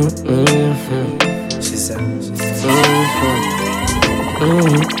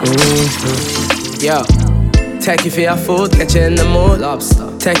 Yo, take you for your food, get you in the mood. Lobster.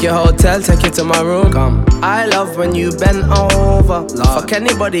 Take your hotel, take you to my room. Come. I love when you bend over. Lord. Fuck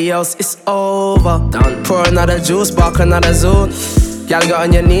anybody else, it's over. Done. Pour another juice, bark another zone. Y'all get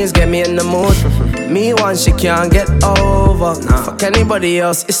on your knees, get me in the mood. Me one she can't get over. Nah. Fuck anybody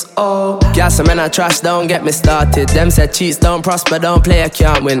else, it's over. Y'all some men are trash, don't get me started. Them said cheats don't prosper, don't play, I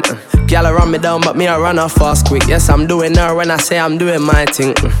can't win. Y'all run me down, but me I run off fast quick. Yes, I'm doing her when I say I'm doing my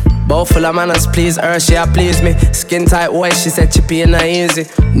thing. Both full of manners, please her, she a please me. Skin tight white, she said chippy and not easy.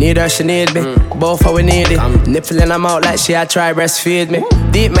 Need her, she need me. Both how we need it. Nipple in her mouth like she a try breastfeed me.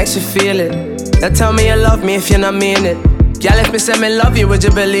 Deep makes you feel it. Now tell me you love me if you not mean it. Y'all if me say me love you, would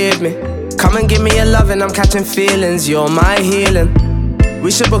you believe me? Come and give me your love and I'm catching feelings. You're my healing.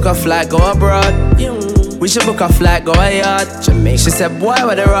 We should book a flight, go abroad. We should book a flight, go a yard. Jamaica. She said, boy,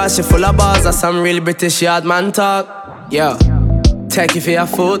 what the rush, you full of bars. That's some real British yard man talk. Yeah. Take you for your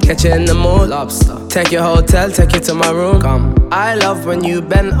food, get you in the mood. Lobster. Take your hotel, take you to my room. Come. I love when you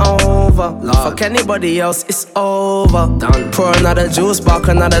bend over. Lord. Fuck anybody else, it's over. Done. Pour another juice, bark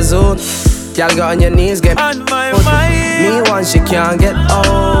another zone. Y'all get on your knees, get on my mind. Me one she can't get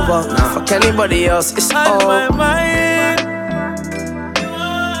over. Nah. Fuck anybody else, it's on over. My mind.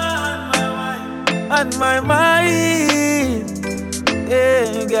 On my mind.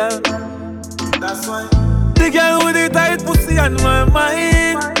 Yeah, girl. That's why. The girl with the tight pussy on my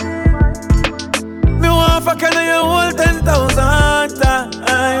mind. Me want fuck her you hold 10,000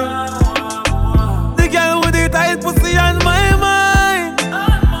 times. The girl with the tight pussy on my mind.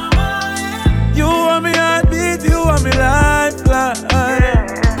 You want me heartbeat, you want me lifeline.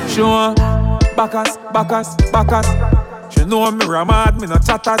 She want backers. She know me ramad, me no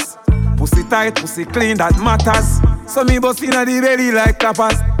chatters. Pussy tight, pussy clean, that matters. So me bust inna the belly like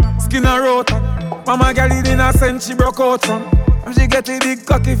clappers. Skin a rota. Mama girl it innocent, she broke out from. And she get a big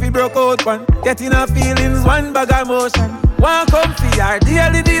cock if he broke out one. Getting her feelings, one bag of motion. One come for her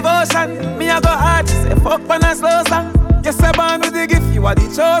daily devotion. Me a go hard, she say fuck when I slow song. You say born with the gift, you are the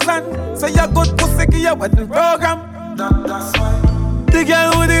chosen. So you good pussy, give your wedding program. That's why. The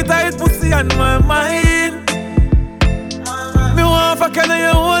girl with the tight pussy on my mind. Me want fuck her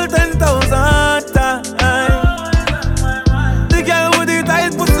you hold 10,000 times. The girl with the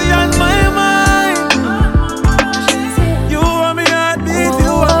tight pussy on my mind. You want me heartbeat,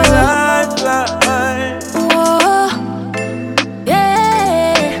 you want me lifeline.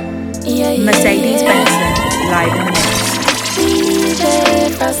 Yeah. Mercedes Benson, live in the DJ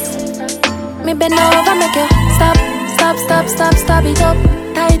Frost. Me bend over, make you stop it up.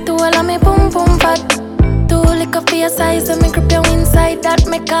 Tight to all of me boom fat. Too liquor for your size, and me grip you inside that.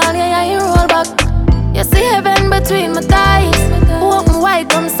 Me call you roll back. You see heaven between my thighs. Walk me wide,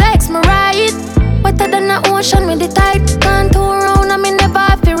 come sex me right. Wetter than the ocean with the tide. Can't turn around, I me never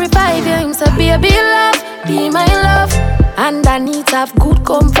have to revive you. Him say baby love, be my love. And I need to have good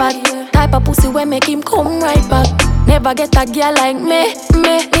comfort. Type of pussy where make him come right back. Never get a girl like me.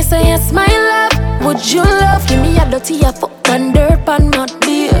 Me say yes my love. Would you love? Give me a dirty a fuck and dirt and not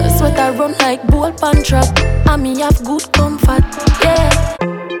beer. Sweat I run like bull pan trap. And me have good comfort, yeah.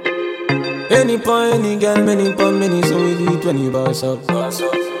 Any point, any girl, many pon many, so we do it when you boss up.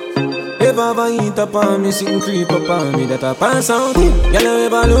 If I ever eat up on me, sitting creep up on me, that I pass out. Girl, you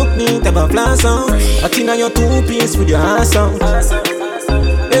ever look neat, ever flash out. I think on your two-piece with your ass out.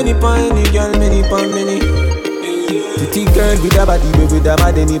 Any point, any girl, many pon many. Pretty girl with a body, but with a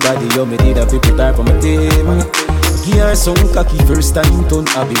bad anybody. You me need a people type for my team. Give her some cocky first time, don't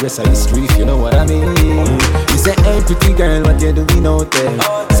be rest of the street, you know what I mean. You say, hey pretty girl, what you doing out there?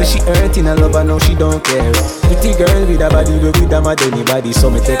 Say she hurting a lover, now she don't care. Pretty girl with a body, but with a mad anybody.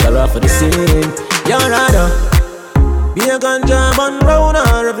 So me take her off for the scene. Yo rather be a ganja man round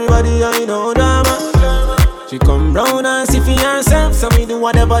her, everybody I know drama. She come round and see for herself, so we do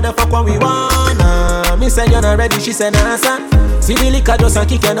whatever the fuck what we wanna. Me say you're not ready, she say nah son. See the liquor just a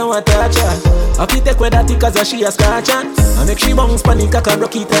kick, you know what touch her. I fit take with that cause she a scratch her. I make she bounce panic, I can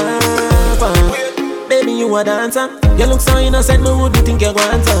rock it up. Baby you a dancer, you look so innocent, me wouldn't think you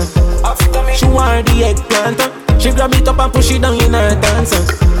want her. She want the eggplant, she grab it up and push it down in her dancer.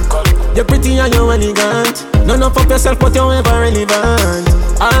 You're pretty and you're elegant. None of yourself but you're ever relevant.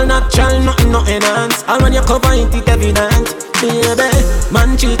 All natural, nothing no enhance. All when you cover it, it evident. Baby,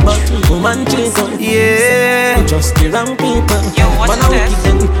 man cheat but man cheat on. Yeah. Just the wrong people. Yo, what's this?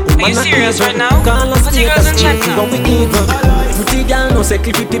 Are you serious right now? What's you girls in chat now? Pretty girl no say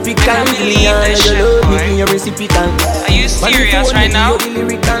clippy typical. I can't believe this shit, boy. Are you serious right now?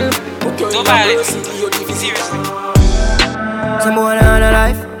 Go violate. Seriously. Some boy on a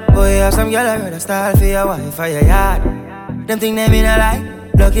life. Boy, have some girl I heard a style for your wife or your yard. Them think them in a lie.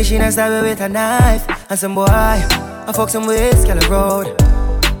 Lucky she not stab with a knife. And some boy, I fuck some ways, girl a road.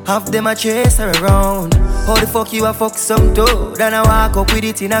 Half them a chase her around. How the fuck you a fuck some toad? And I walk up with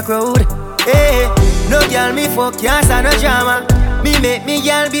it in a crowd. Hey, no girl me fuck, can't stand no drama. Me make me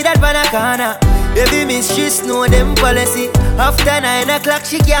girl be that banana. Baby miss, she know them policy. After 9 o'clock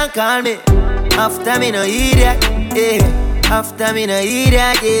she can't call me. After me no idiot, yeah. After me no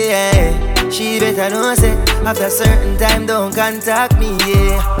idiot, yeah. She better know say after certain time don't contact me,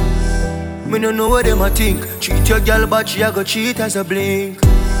 yeah. Me no know what them a think. Treat your girl but she a go cheat as a blink.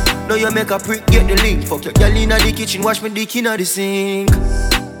 Now you make a prick get the link. Fuck your girl inna the kitchen, wash me dick inna the sink.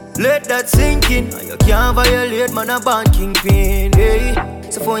 Let that sink in. You can't violate man a band kingpin, hey.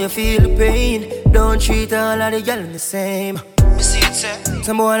 So for you feel the pain, don't treat all of the girl the same.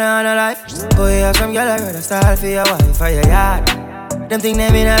 Some boy on a life. Boy, have some girl I heard a style for your wife or your yard. Them think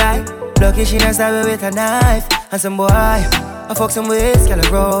them in a lie. Lucky she not stab with a knife. And some boy, I fuck some ways, girl a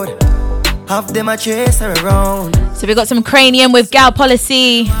road. Half them a chase her around. So we got some Cranium with Gal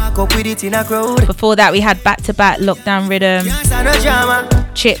Policy. Before that we had back-to-back Lockdown Rhythm,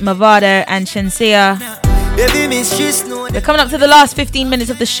 Chip Movado and Shensia. We're coming up to the last 15 minutes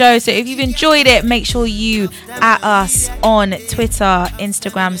of the show, so if you've enjoyed it, make sure you at us on Twitter,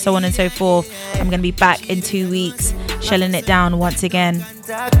 Instagram, so on and so forth. I'm going to be back in 2 weeks, shelling it down once again.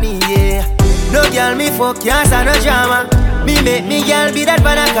 No girl me fuck, can't stand no drama. Me make me girl be that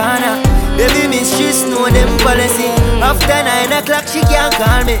banana. Baby miss, she know them policy. After 9 o'clock she can't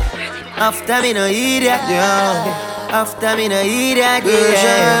call me. After me no idiot, yeah. After me no idiot,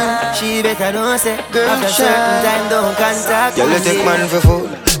 yeah. She better know say after certain time don't contact me. Girl, you take man for food,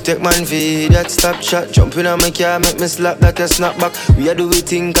 take man for idiot. Stop chat, jump in on my car, make me slap that a snap back. We a do we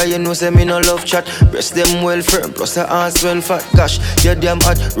think, cause you know say me no love chat. Breast them well firm, plus the ass well fat. Gosh, you damn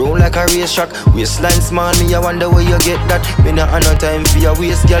hot, roll like a race track. Waistline small, me I wonder where you get that. Me not have no time for your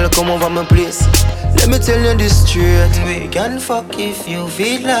waist, girl, come over my place. Let me tell you this straight. We can fuck if you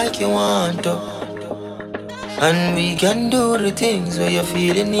feel like you want to. And we can do the things where you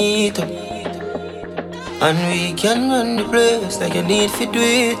feel you need to. And we can run the place like you need to do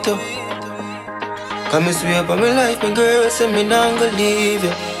it to. Come and swear by my life, my girl, say me not gonna leave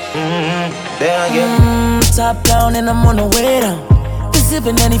you. Then again. Top down and I'm on the way down. Been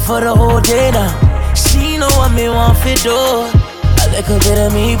sipping any for the whole day now. She know what me want for do. A little bit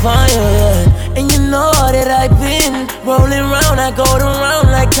of me by your head. And you know that I've been rolling round, I go around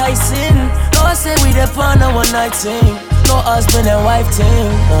like Tyson. No, I say we the fun of one night team. No husband and wife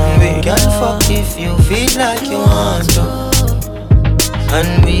team. We can fuck if you feel like you want to.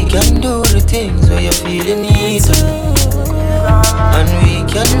 And we can do the things where you feel you need to. And we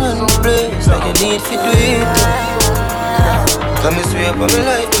can run the place like you need to do it to. Come and swear by my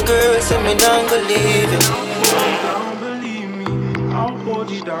life, the girl, say me not gonna leave you.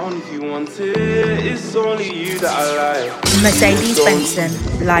 Down if you want it, it's only you that I like. Mercedes Benson,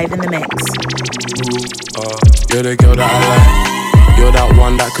 live in the mix. You're the girl that I like. You're that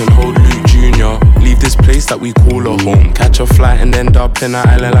one that can hold Luke Jr. Leave this place that we call a home. Catch a flight and end up in an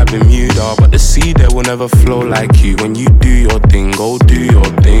island like Bermuda. But the sea there will never flow like you. When you do your thing, go do your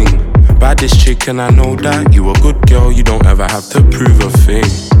thing. Baddest chick and I know that you a good girl, you don't ever have to prove a thing.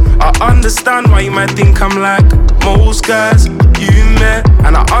 I understand why you might think I'm like most guys you met.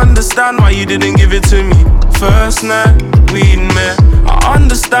 And I understand why you didn't give it to me first night we met. I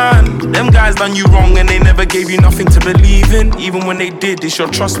understand them guys done you wrong and they never gave you nothing to believe in. Even when they did, it's your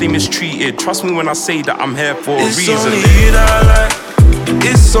trust they mistreated. Trust me when I say that I'm here for a reason. It's only you that I like.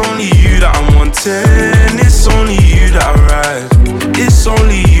 It's only you that I'm wanting. It's only you that I ride. It's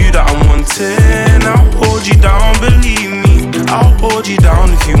only you that I'm wanting. I'll hold you down, believe me. I'll hold you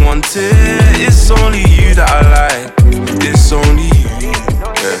down if you want it. It's only you that I like. It's only you.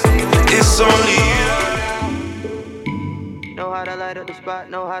 Yeah. It's only you. Know how to light up the spot,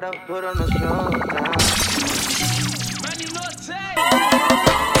 know how to put on the show.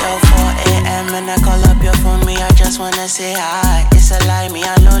 Yo, 4 a.m. and I call up your phone, me, I just wanna say hi. It's a lie, me,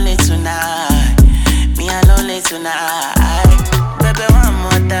 I'm lonely tonight. Me, I'm lonely tonight. Baby, one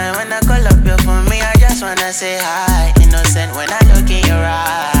more time, when I call up your phone, me, I just wanna say hi. Innocent when I look in your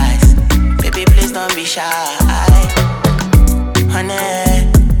eyes. Baby, please don't be shy. Honey,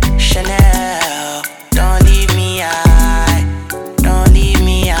 Chanel, don't leave me high. Don't leave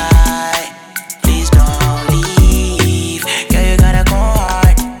me high.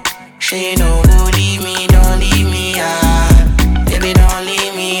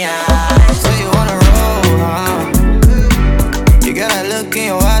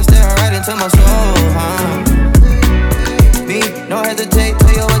 into my soul, Me, no hesitate,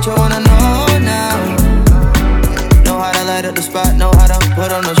 tell you what you wanna know now. Know how to light up the spot, know how to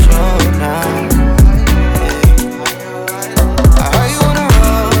put on the show now. I heard you wanna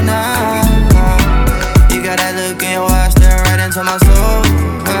roll now. You got that look in your eyes, staring right into my soul.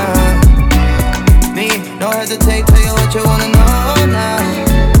 Me, no hesitate, tell you what you wanna know now.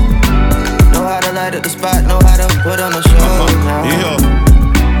 Know how to light up the spot, know how to put on the show now.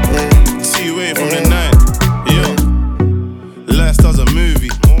 See you waiting from the night. Lifestyle's a movie.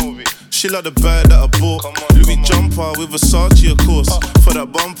 She like the bag that I bought. Louis jumper with Versace, of course. For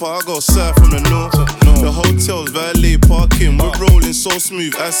that bumper, I go south from the north. The hotel's valet parking. We're rolling so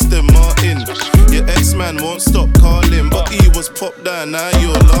smooth, Aston Martin. Your ex-man won't stop calling, but he was popped down, now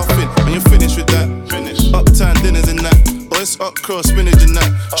you're laughing. And you're finished with that. Uptown dinners and that. It's up cross, spinach and that.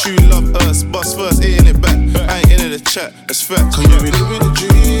 True love us, bust first, ain't it back. I ain't into the chat, that's fact. Cause you be living the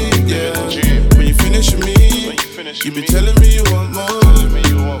dream, yeah. When you finish with me, you be telling me you want more.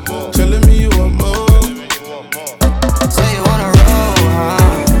 Telling me you want more. Say you wanna roll,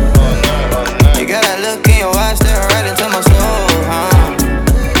 You got that look in your eyes, staring right into my soul,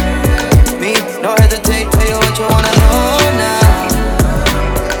 Me, no hesitate, tell you what you wanna know now.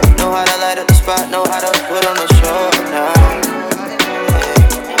 Know how to light up the spot, know how to put on the show now.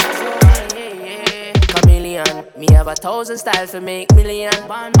 Me have 1,000 styles to make million.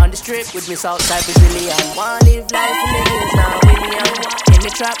 On the strip with me Southside Brazilian. Wanna live life in the hills now, William. In the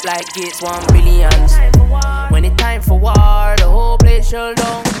trap like Gates 1 billion. When it's time for war, the whole place shut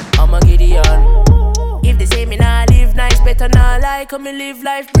down. I'm a Gideon. If they say me nah live nice, better not lie, cause me live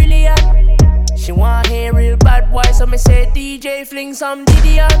life brilliant. She want hear real bad boy, so me say DJ fling some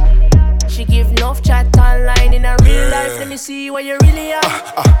Didion. She give enough chat online in a real life. Let me see what you really are.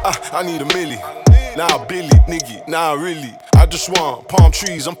 I need a milli. Nah, Billy, nigga, nah, really. I just want palm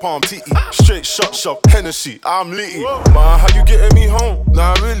trees and palm titty. Straight shot, Hennessy, I'm litty. Man, how you getting me home?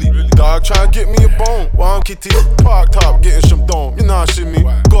 Nah, really. Dog, try and get me a bone. While I'm kitty, parked up, getting some dome. You know, shit me.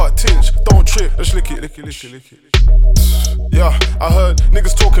 Got a tinge, don't trip. Let's lick it. Yeah, I heard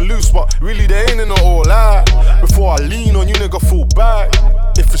niggas talking loose, but really they ain't in it all out. Before I lean on you, nigga, fall back.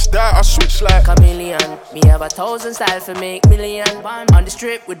 If it's that, I switch like chameleon. Me have 1,000 styles to make million. On the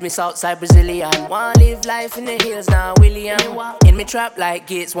strip with me Southside Brazilian. Wanna live life in the hills now, William. In me trap like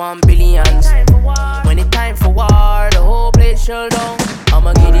Gates 1 billion. When it's time for war, the whole place shut down. I'm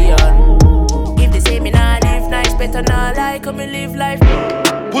a Gideon. If they say me nah live nice, better not lie, cause me live life.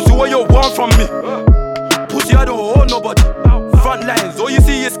 Pussy, what you want from me? Pussy, I don't owe nobody. Front lines, all you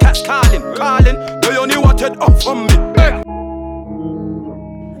see is cats calling. They only wanted up from me. Hey.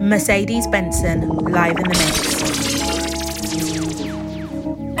 Mercedes Benson, live in the mix.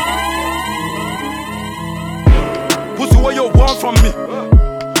 Pussy, what you want from me?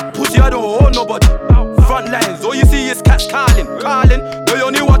 Pussy, I don't owe nobody. Front lines, all you see is cats calling. They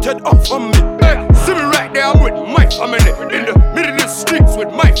only wanted up from me. Hey. See me right there, I'm with my family. In the middle of the streets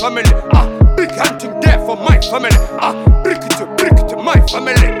with my family. Big hunting there for my family. Brick it to my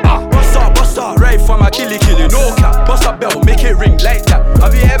family. Bust up, right from a killy, no cap. Bust up bell, make it ring like that.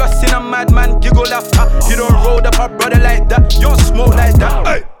 Have you ever seen a madman giggle after? You don't roll up a brother like that. You don't smoke like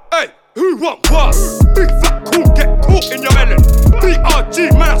that. Hey, who want what? Big fat cool, get caught in your melon.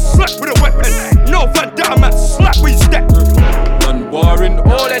 BRG, man, I slap with a weapon. No Van Damme, man, slap with your step. Man, warring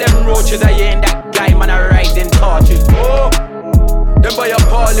all of them roaches, I ain't that guy, man, I riding torches. Oh, them by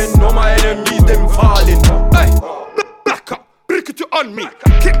appalling, no my enemies, them falling. Hey, back up, break it on me.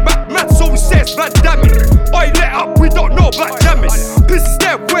 Kick back, man, so we says Van Damme. Oi, let up, we don't know about jamming. This is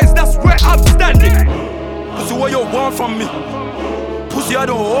their ways, that's where I'm standing. Pussy, what you want from me? Pussy, I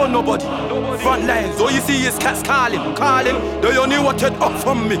don't owe nobody. Front lines, all you see is cats calling. They only wanted up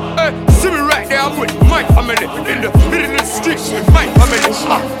from me. Hey, see me right there, I'm with my family. In the middle of the streets with my family.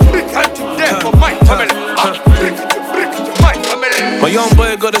 Big hunting there for my family. Brick it to my family. My young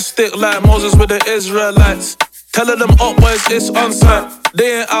boy got a stick like Moses with the Israelites. Telling them up boys it's on site.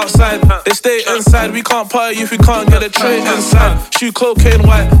 They ain't outside, they stay inside. We can't party if we can't get a tray inside. Shoe cocaine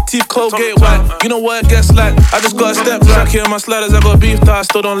white, teeth Colgate white. You know what it gets like. I just got a step back here on my sliders. I got beef that I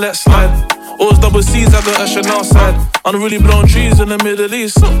still don't let slide. Always double C's, I got a Chanel side. Unruly blown trees in the Middle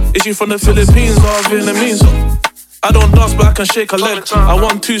East. Is you from the Philippines or Vietnamese? I don't dance but I can shake a leg. I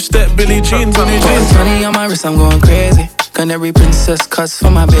want two-step Billie Jeans and new jeans. Money on my wrist, I'm going crazy. Canary princess cuss for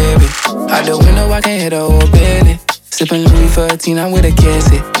my baby. Out the window, I can hit a whole belly. Sippin' Louis 13, I'm with a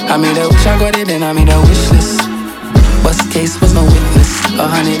cassie. I made a wish, I got it, then I made a wish list. Bust case was no witness.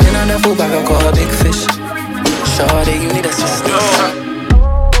 100 in on the full bag, I caught a big fish. Shorty, you need a sister.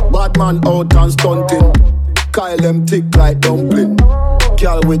 Bad man out and stunting. Kyle them thick like dumpling.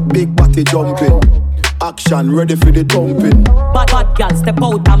 Girl with big body jumping. Action ready for the thumping. Bad girl step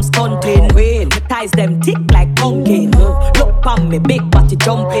out, I'm stunting. Well, my ties them tick like pumpkin. Look pon me, big body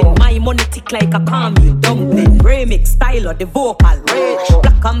jumping. My money tick like a caramel dumpling. Remix style of the vocal rich.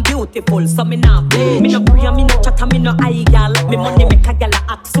 Black and beautiful, so me nah play. Me no pray, me no chatter, me no eye gal. Me money make a gal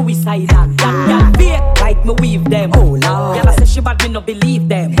act suicidal. Gal fake like me weave them. Oh Lord, gal say she bad, me no believe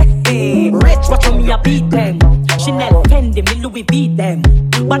them. Hey, rich, watch how me a beat them. Chanel, Fendi, me Louis beat them.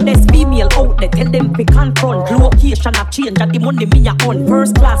 But there's female out there, tell them pick confront. Location a change and the money me a on.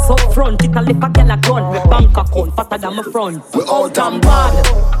 First class up front, it a lip a gal a gun. Me bank account fatter than my front. We out and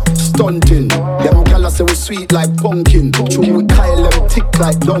bad, stunting. Them gala say we sweet like pumpkin. True we Kyle them tick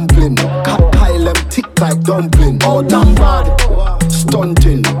like dumpling. Kyle them tick like dumpling. Out and bad,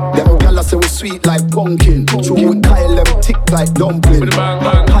 stunting. Them gala say we sweet like pumpkin. True we Kyle them tick like dumpling.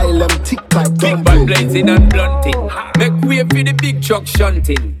 Kyle them tick like dumpling. Big bad blazing and blunting. Make way for the big truck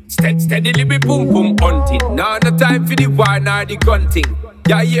shunting. Steadily be boom boom hunting. Now no time for the war nor the gunting.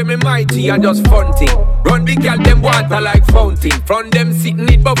 Ya hear me mighty, I just funting. Run the gal them water like fountain. From them sitting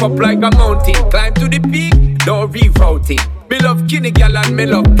it buff up like a mountain. Climb to the peak, no rerouting. Me love skinny gal and me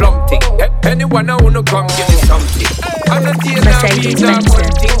love plumping. Anyone I wanna come give me something. I'm not here now, beat up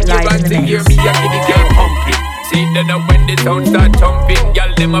one thing. You want to hear me, I give the girl pumping. See then when the sound start thumping,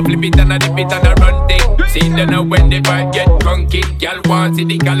 y'all them a flip it and a dip it and a run thing. See then when the vibe get drunky, y'all want see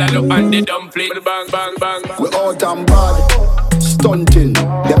the gal a look and the dumpling. Bang bang bang. We out and bad, stunting.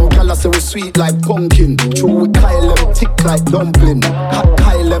 Them gala say we sweet like pumpkin. True we Kyle them tick like dumpling.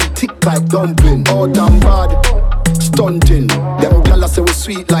 Kyle them tick like dumpling. Out and bad, stunting. Them gala say we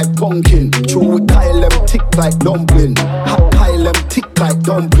sweet like pumpkin. True we Kyle them tick like dumpling. Kyle them tick like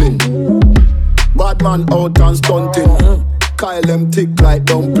dumpling. Bad man out and stunting. Kyle them tick like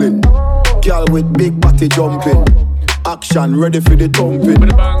dumpling. Girl with big body jumping. Action ready for the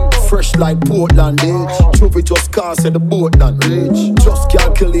thumping. Fresh like Portland, Truth it just cast at the boat and rich. Just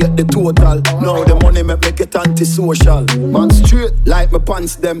calculate the total. Now the money make it antisocial. Man straight like my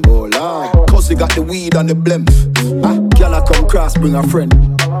pants them. Oh Lord, cause he got the weed and the blem. Girl I come cross bring a friend.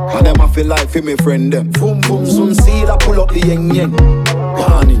 And them I feel like for me friend them. Boom boom soon see that pull up the yeng yeng.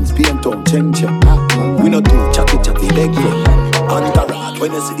 Warnings, paint on, cheng cheng. We not do chatty chatty leg yeng. Antarat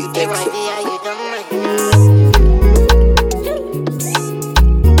when you see the text.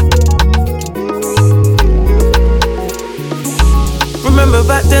 Remember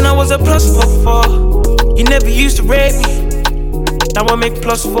back then I was a +4. You never used to rate me. Now I make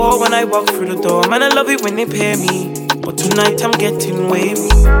 +4 when I walk through the door. Man, I love it when they pay me. But tonight I'm getting wavy.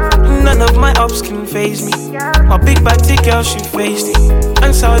 None of my ups can faze me. My big body girl, she faced it.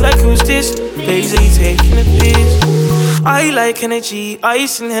 And so like, who's this? Lazy taking a piss. I like energy,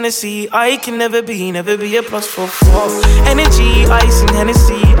 ice and Hennessy. I can never be a +4. Energy, ice and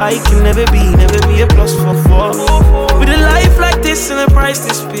Hennessy. I can never be a +4. With a life like this and a price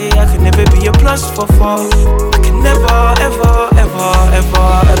this big, I can never be a +4. I can never, ever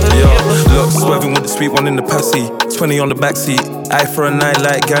be a Look, swerving with the sweet one in the passy. 20 on the backseat. Eye for a night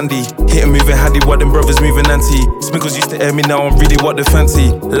like Gandhi. Hit and moving handy while them brothers moving anti. Sminkles used to air me, now I'm really what they fancy.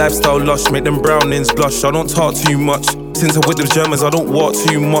 Lifestyle lush, make them brownings blush. I don't talk too much. Since I'm with them Germans, I don't walk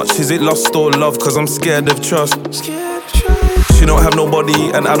too much. Is it lust or love? Cause I'm scared of trust. She don't have nobody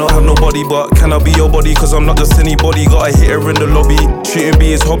and I don't have nobody. But can I be your body? Cause I'm not just anybody. Gotta hit her in the lobby. Shooting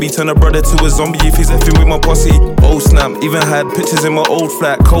be his hobby. Turn a brother to a zombie if he's effing with my posse. Oh snap, even had pictures in my old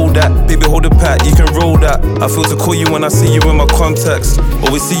flat. Cold that, baby hold a pat, you can roll that. I feel to call you when I see you in my contacts.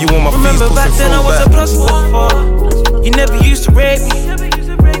 Always see you on my feet. Remember back then I was a +4. You never used to rate me.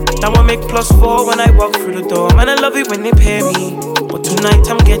 Now I make +4 when I walk through the door. Man, I love it when they pay me. But tonight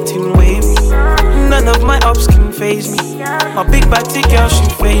I'm getting wavy. None of my ups can faze me. My big body girl, she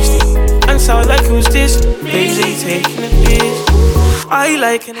faced it. And so like, who's this? Lazy taking a piss. I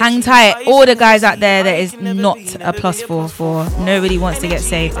like hang tight, all the guys out there that is not a +4 for. Nobody wants to get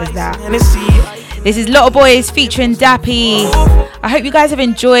saved as that. This is Little Boys featuring Dappy. I hope you guys have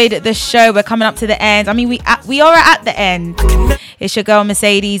enjoyed the show. We're coming up to the end. I mean, we are at the end. It's your girl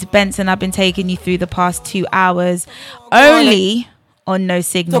Mercedes Benson. I've been taking you through the past 2 hours only on No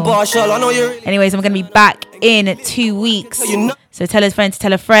Signal. Anyways, I'm going to be back in 2 weeks. So tell a friend to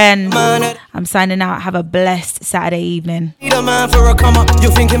tell a friend. I'm signing out. Have a blessed Saturday evening. Need a man for a come up.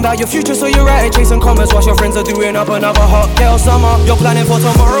 You're thinking about your future, so you're writing chasing comments whilst your friends are doing up another hot girl summer. You're planning for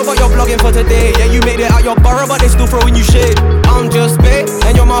tomorrow, but you're blogging for today. Yeah, you made it out your borough, but they still throwing you shade. I'm just bait,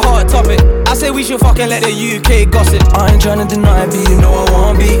 and you're my hot topic. I say we should fucking let the UK gossip. I ain't trying to deny it, you know I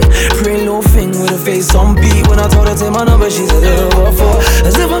won't be. Pretty little thing with a face on beat. When I told her take my number, she said, what for?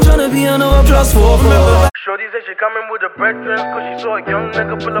 As if I'm trying to be another +4. Shorty said she coming with the brethren, cause she saw a young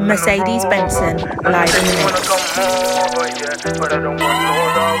nigga pull up Mercedes Benson, live in the mix. Wanna come over, yeah, but I don't want no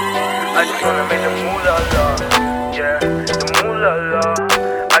love. I just wanna make the moolah la, yeah, the moolah la.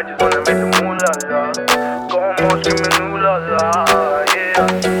 I just wanna make the moolah la. Go home screaming moolah la,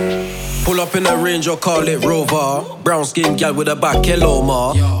 yeah. Pull up in a Range or call it Rover. Brown skin gal with a back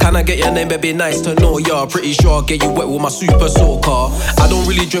Loma. Can I get your name, baby? Nice to know ya. Pretty sure I'll get you wet with my super soaker. I don't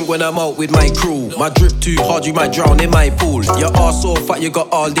really drink when I'm out with my crew. My drip too hard, you might drown in my pool. Your ass so fat, you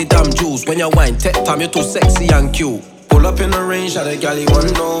got all the damn jewels. When you wine, tech time, you're too sexy and cute. Pull up in the Range, had a galley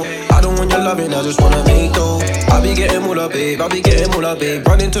one no. I don't want your loving, I just wanna make dough. I be getting moolah, babe, I be getting moolah, babe.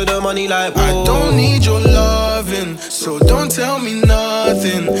 Run into the money like whoa. I don't need your loving, so don't tell me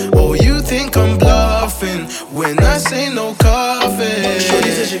nothing. Oh, you think I'm bluffing when I say no coffee.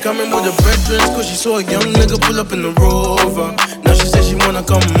 Shorty said she coming with the brethren, cause she saw a young nigga pull up in the Rover. Now she said she wanna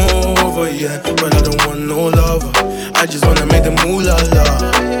come over, yeah, but I don't want no lover. I just wanna make the moolah la,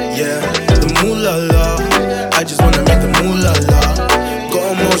 yeah, the moolah la. I just wanna make the moolah la.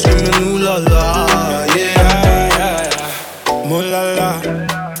 Got more screaming ooh la la, yeah. Moolah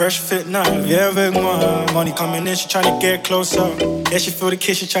la, fresh fit now, viens avec moi. Money coming in, she tryna get closer. Yeah, she feel the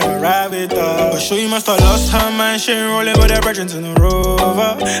kiss, she tryna ride with her. But sure you must have lost her mind. She ain't rolling with her brethren in the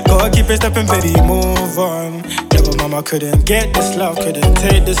Rover. Gotta keep it stepping, baby, move on. Never mama couldn't get this love, couldn't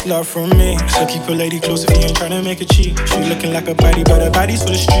take this love from me. So keep a lady close if you ain't tryna make it cheap. She looking like a baddie, but her body's for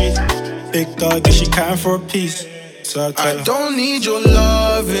the streets. Big dog, yeah, she counting for a piece. So I don't need your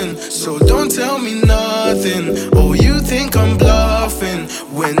loving, so don't tell me nothing. Oh, you think I'm bluffing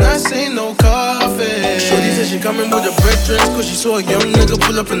when I say no coffee. Shorty said she coming with the brethren, cause she saw a young nigga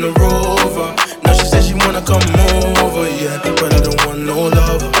pull up in the Rover. Now she said she wanna come over, yeah, but I don't want no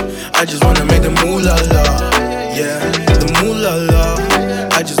lover. I just wanna make the moolah la, yeah, the moolah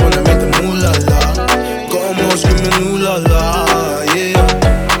la. I just wanna make the moolah la. Got more screaming ooh la la,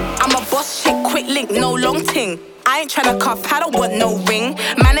 yeah. I'm a boss shit, quick link, no long ting. I ain't tryna cuff, I don't want no ring.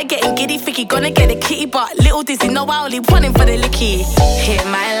 Man, are getting giddy, think he gonna get a kitty, but little dizzy, no owly, running for the licky. Hit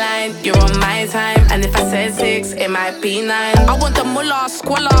my line, you're on my time. And if I said 6, it might be 9. I want the mullah,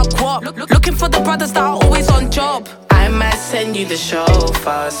 squalor, guap. Looking for the brothers that are always on job. I might send you the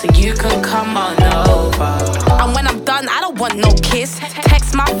chauffeur, so you can come on over. And when I'm done, I don't want no kiss.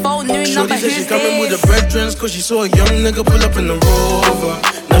 Text my phone, new number, Shorty said who's she coming this? with the brethren, cause she saw a young nigga pull up in the Rover.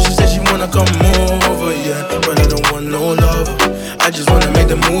 Now she said she wanna come over, yeah, but I don't want no lover. I just wanna make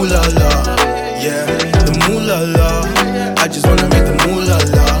the moolah la, yeah, the moolah la. I just wanna make the moolah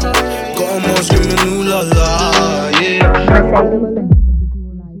la. Got more screaming ooh la la, yeah.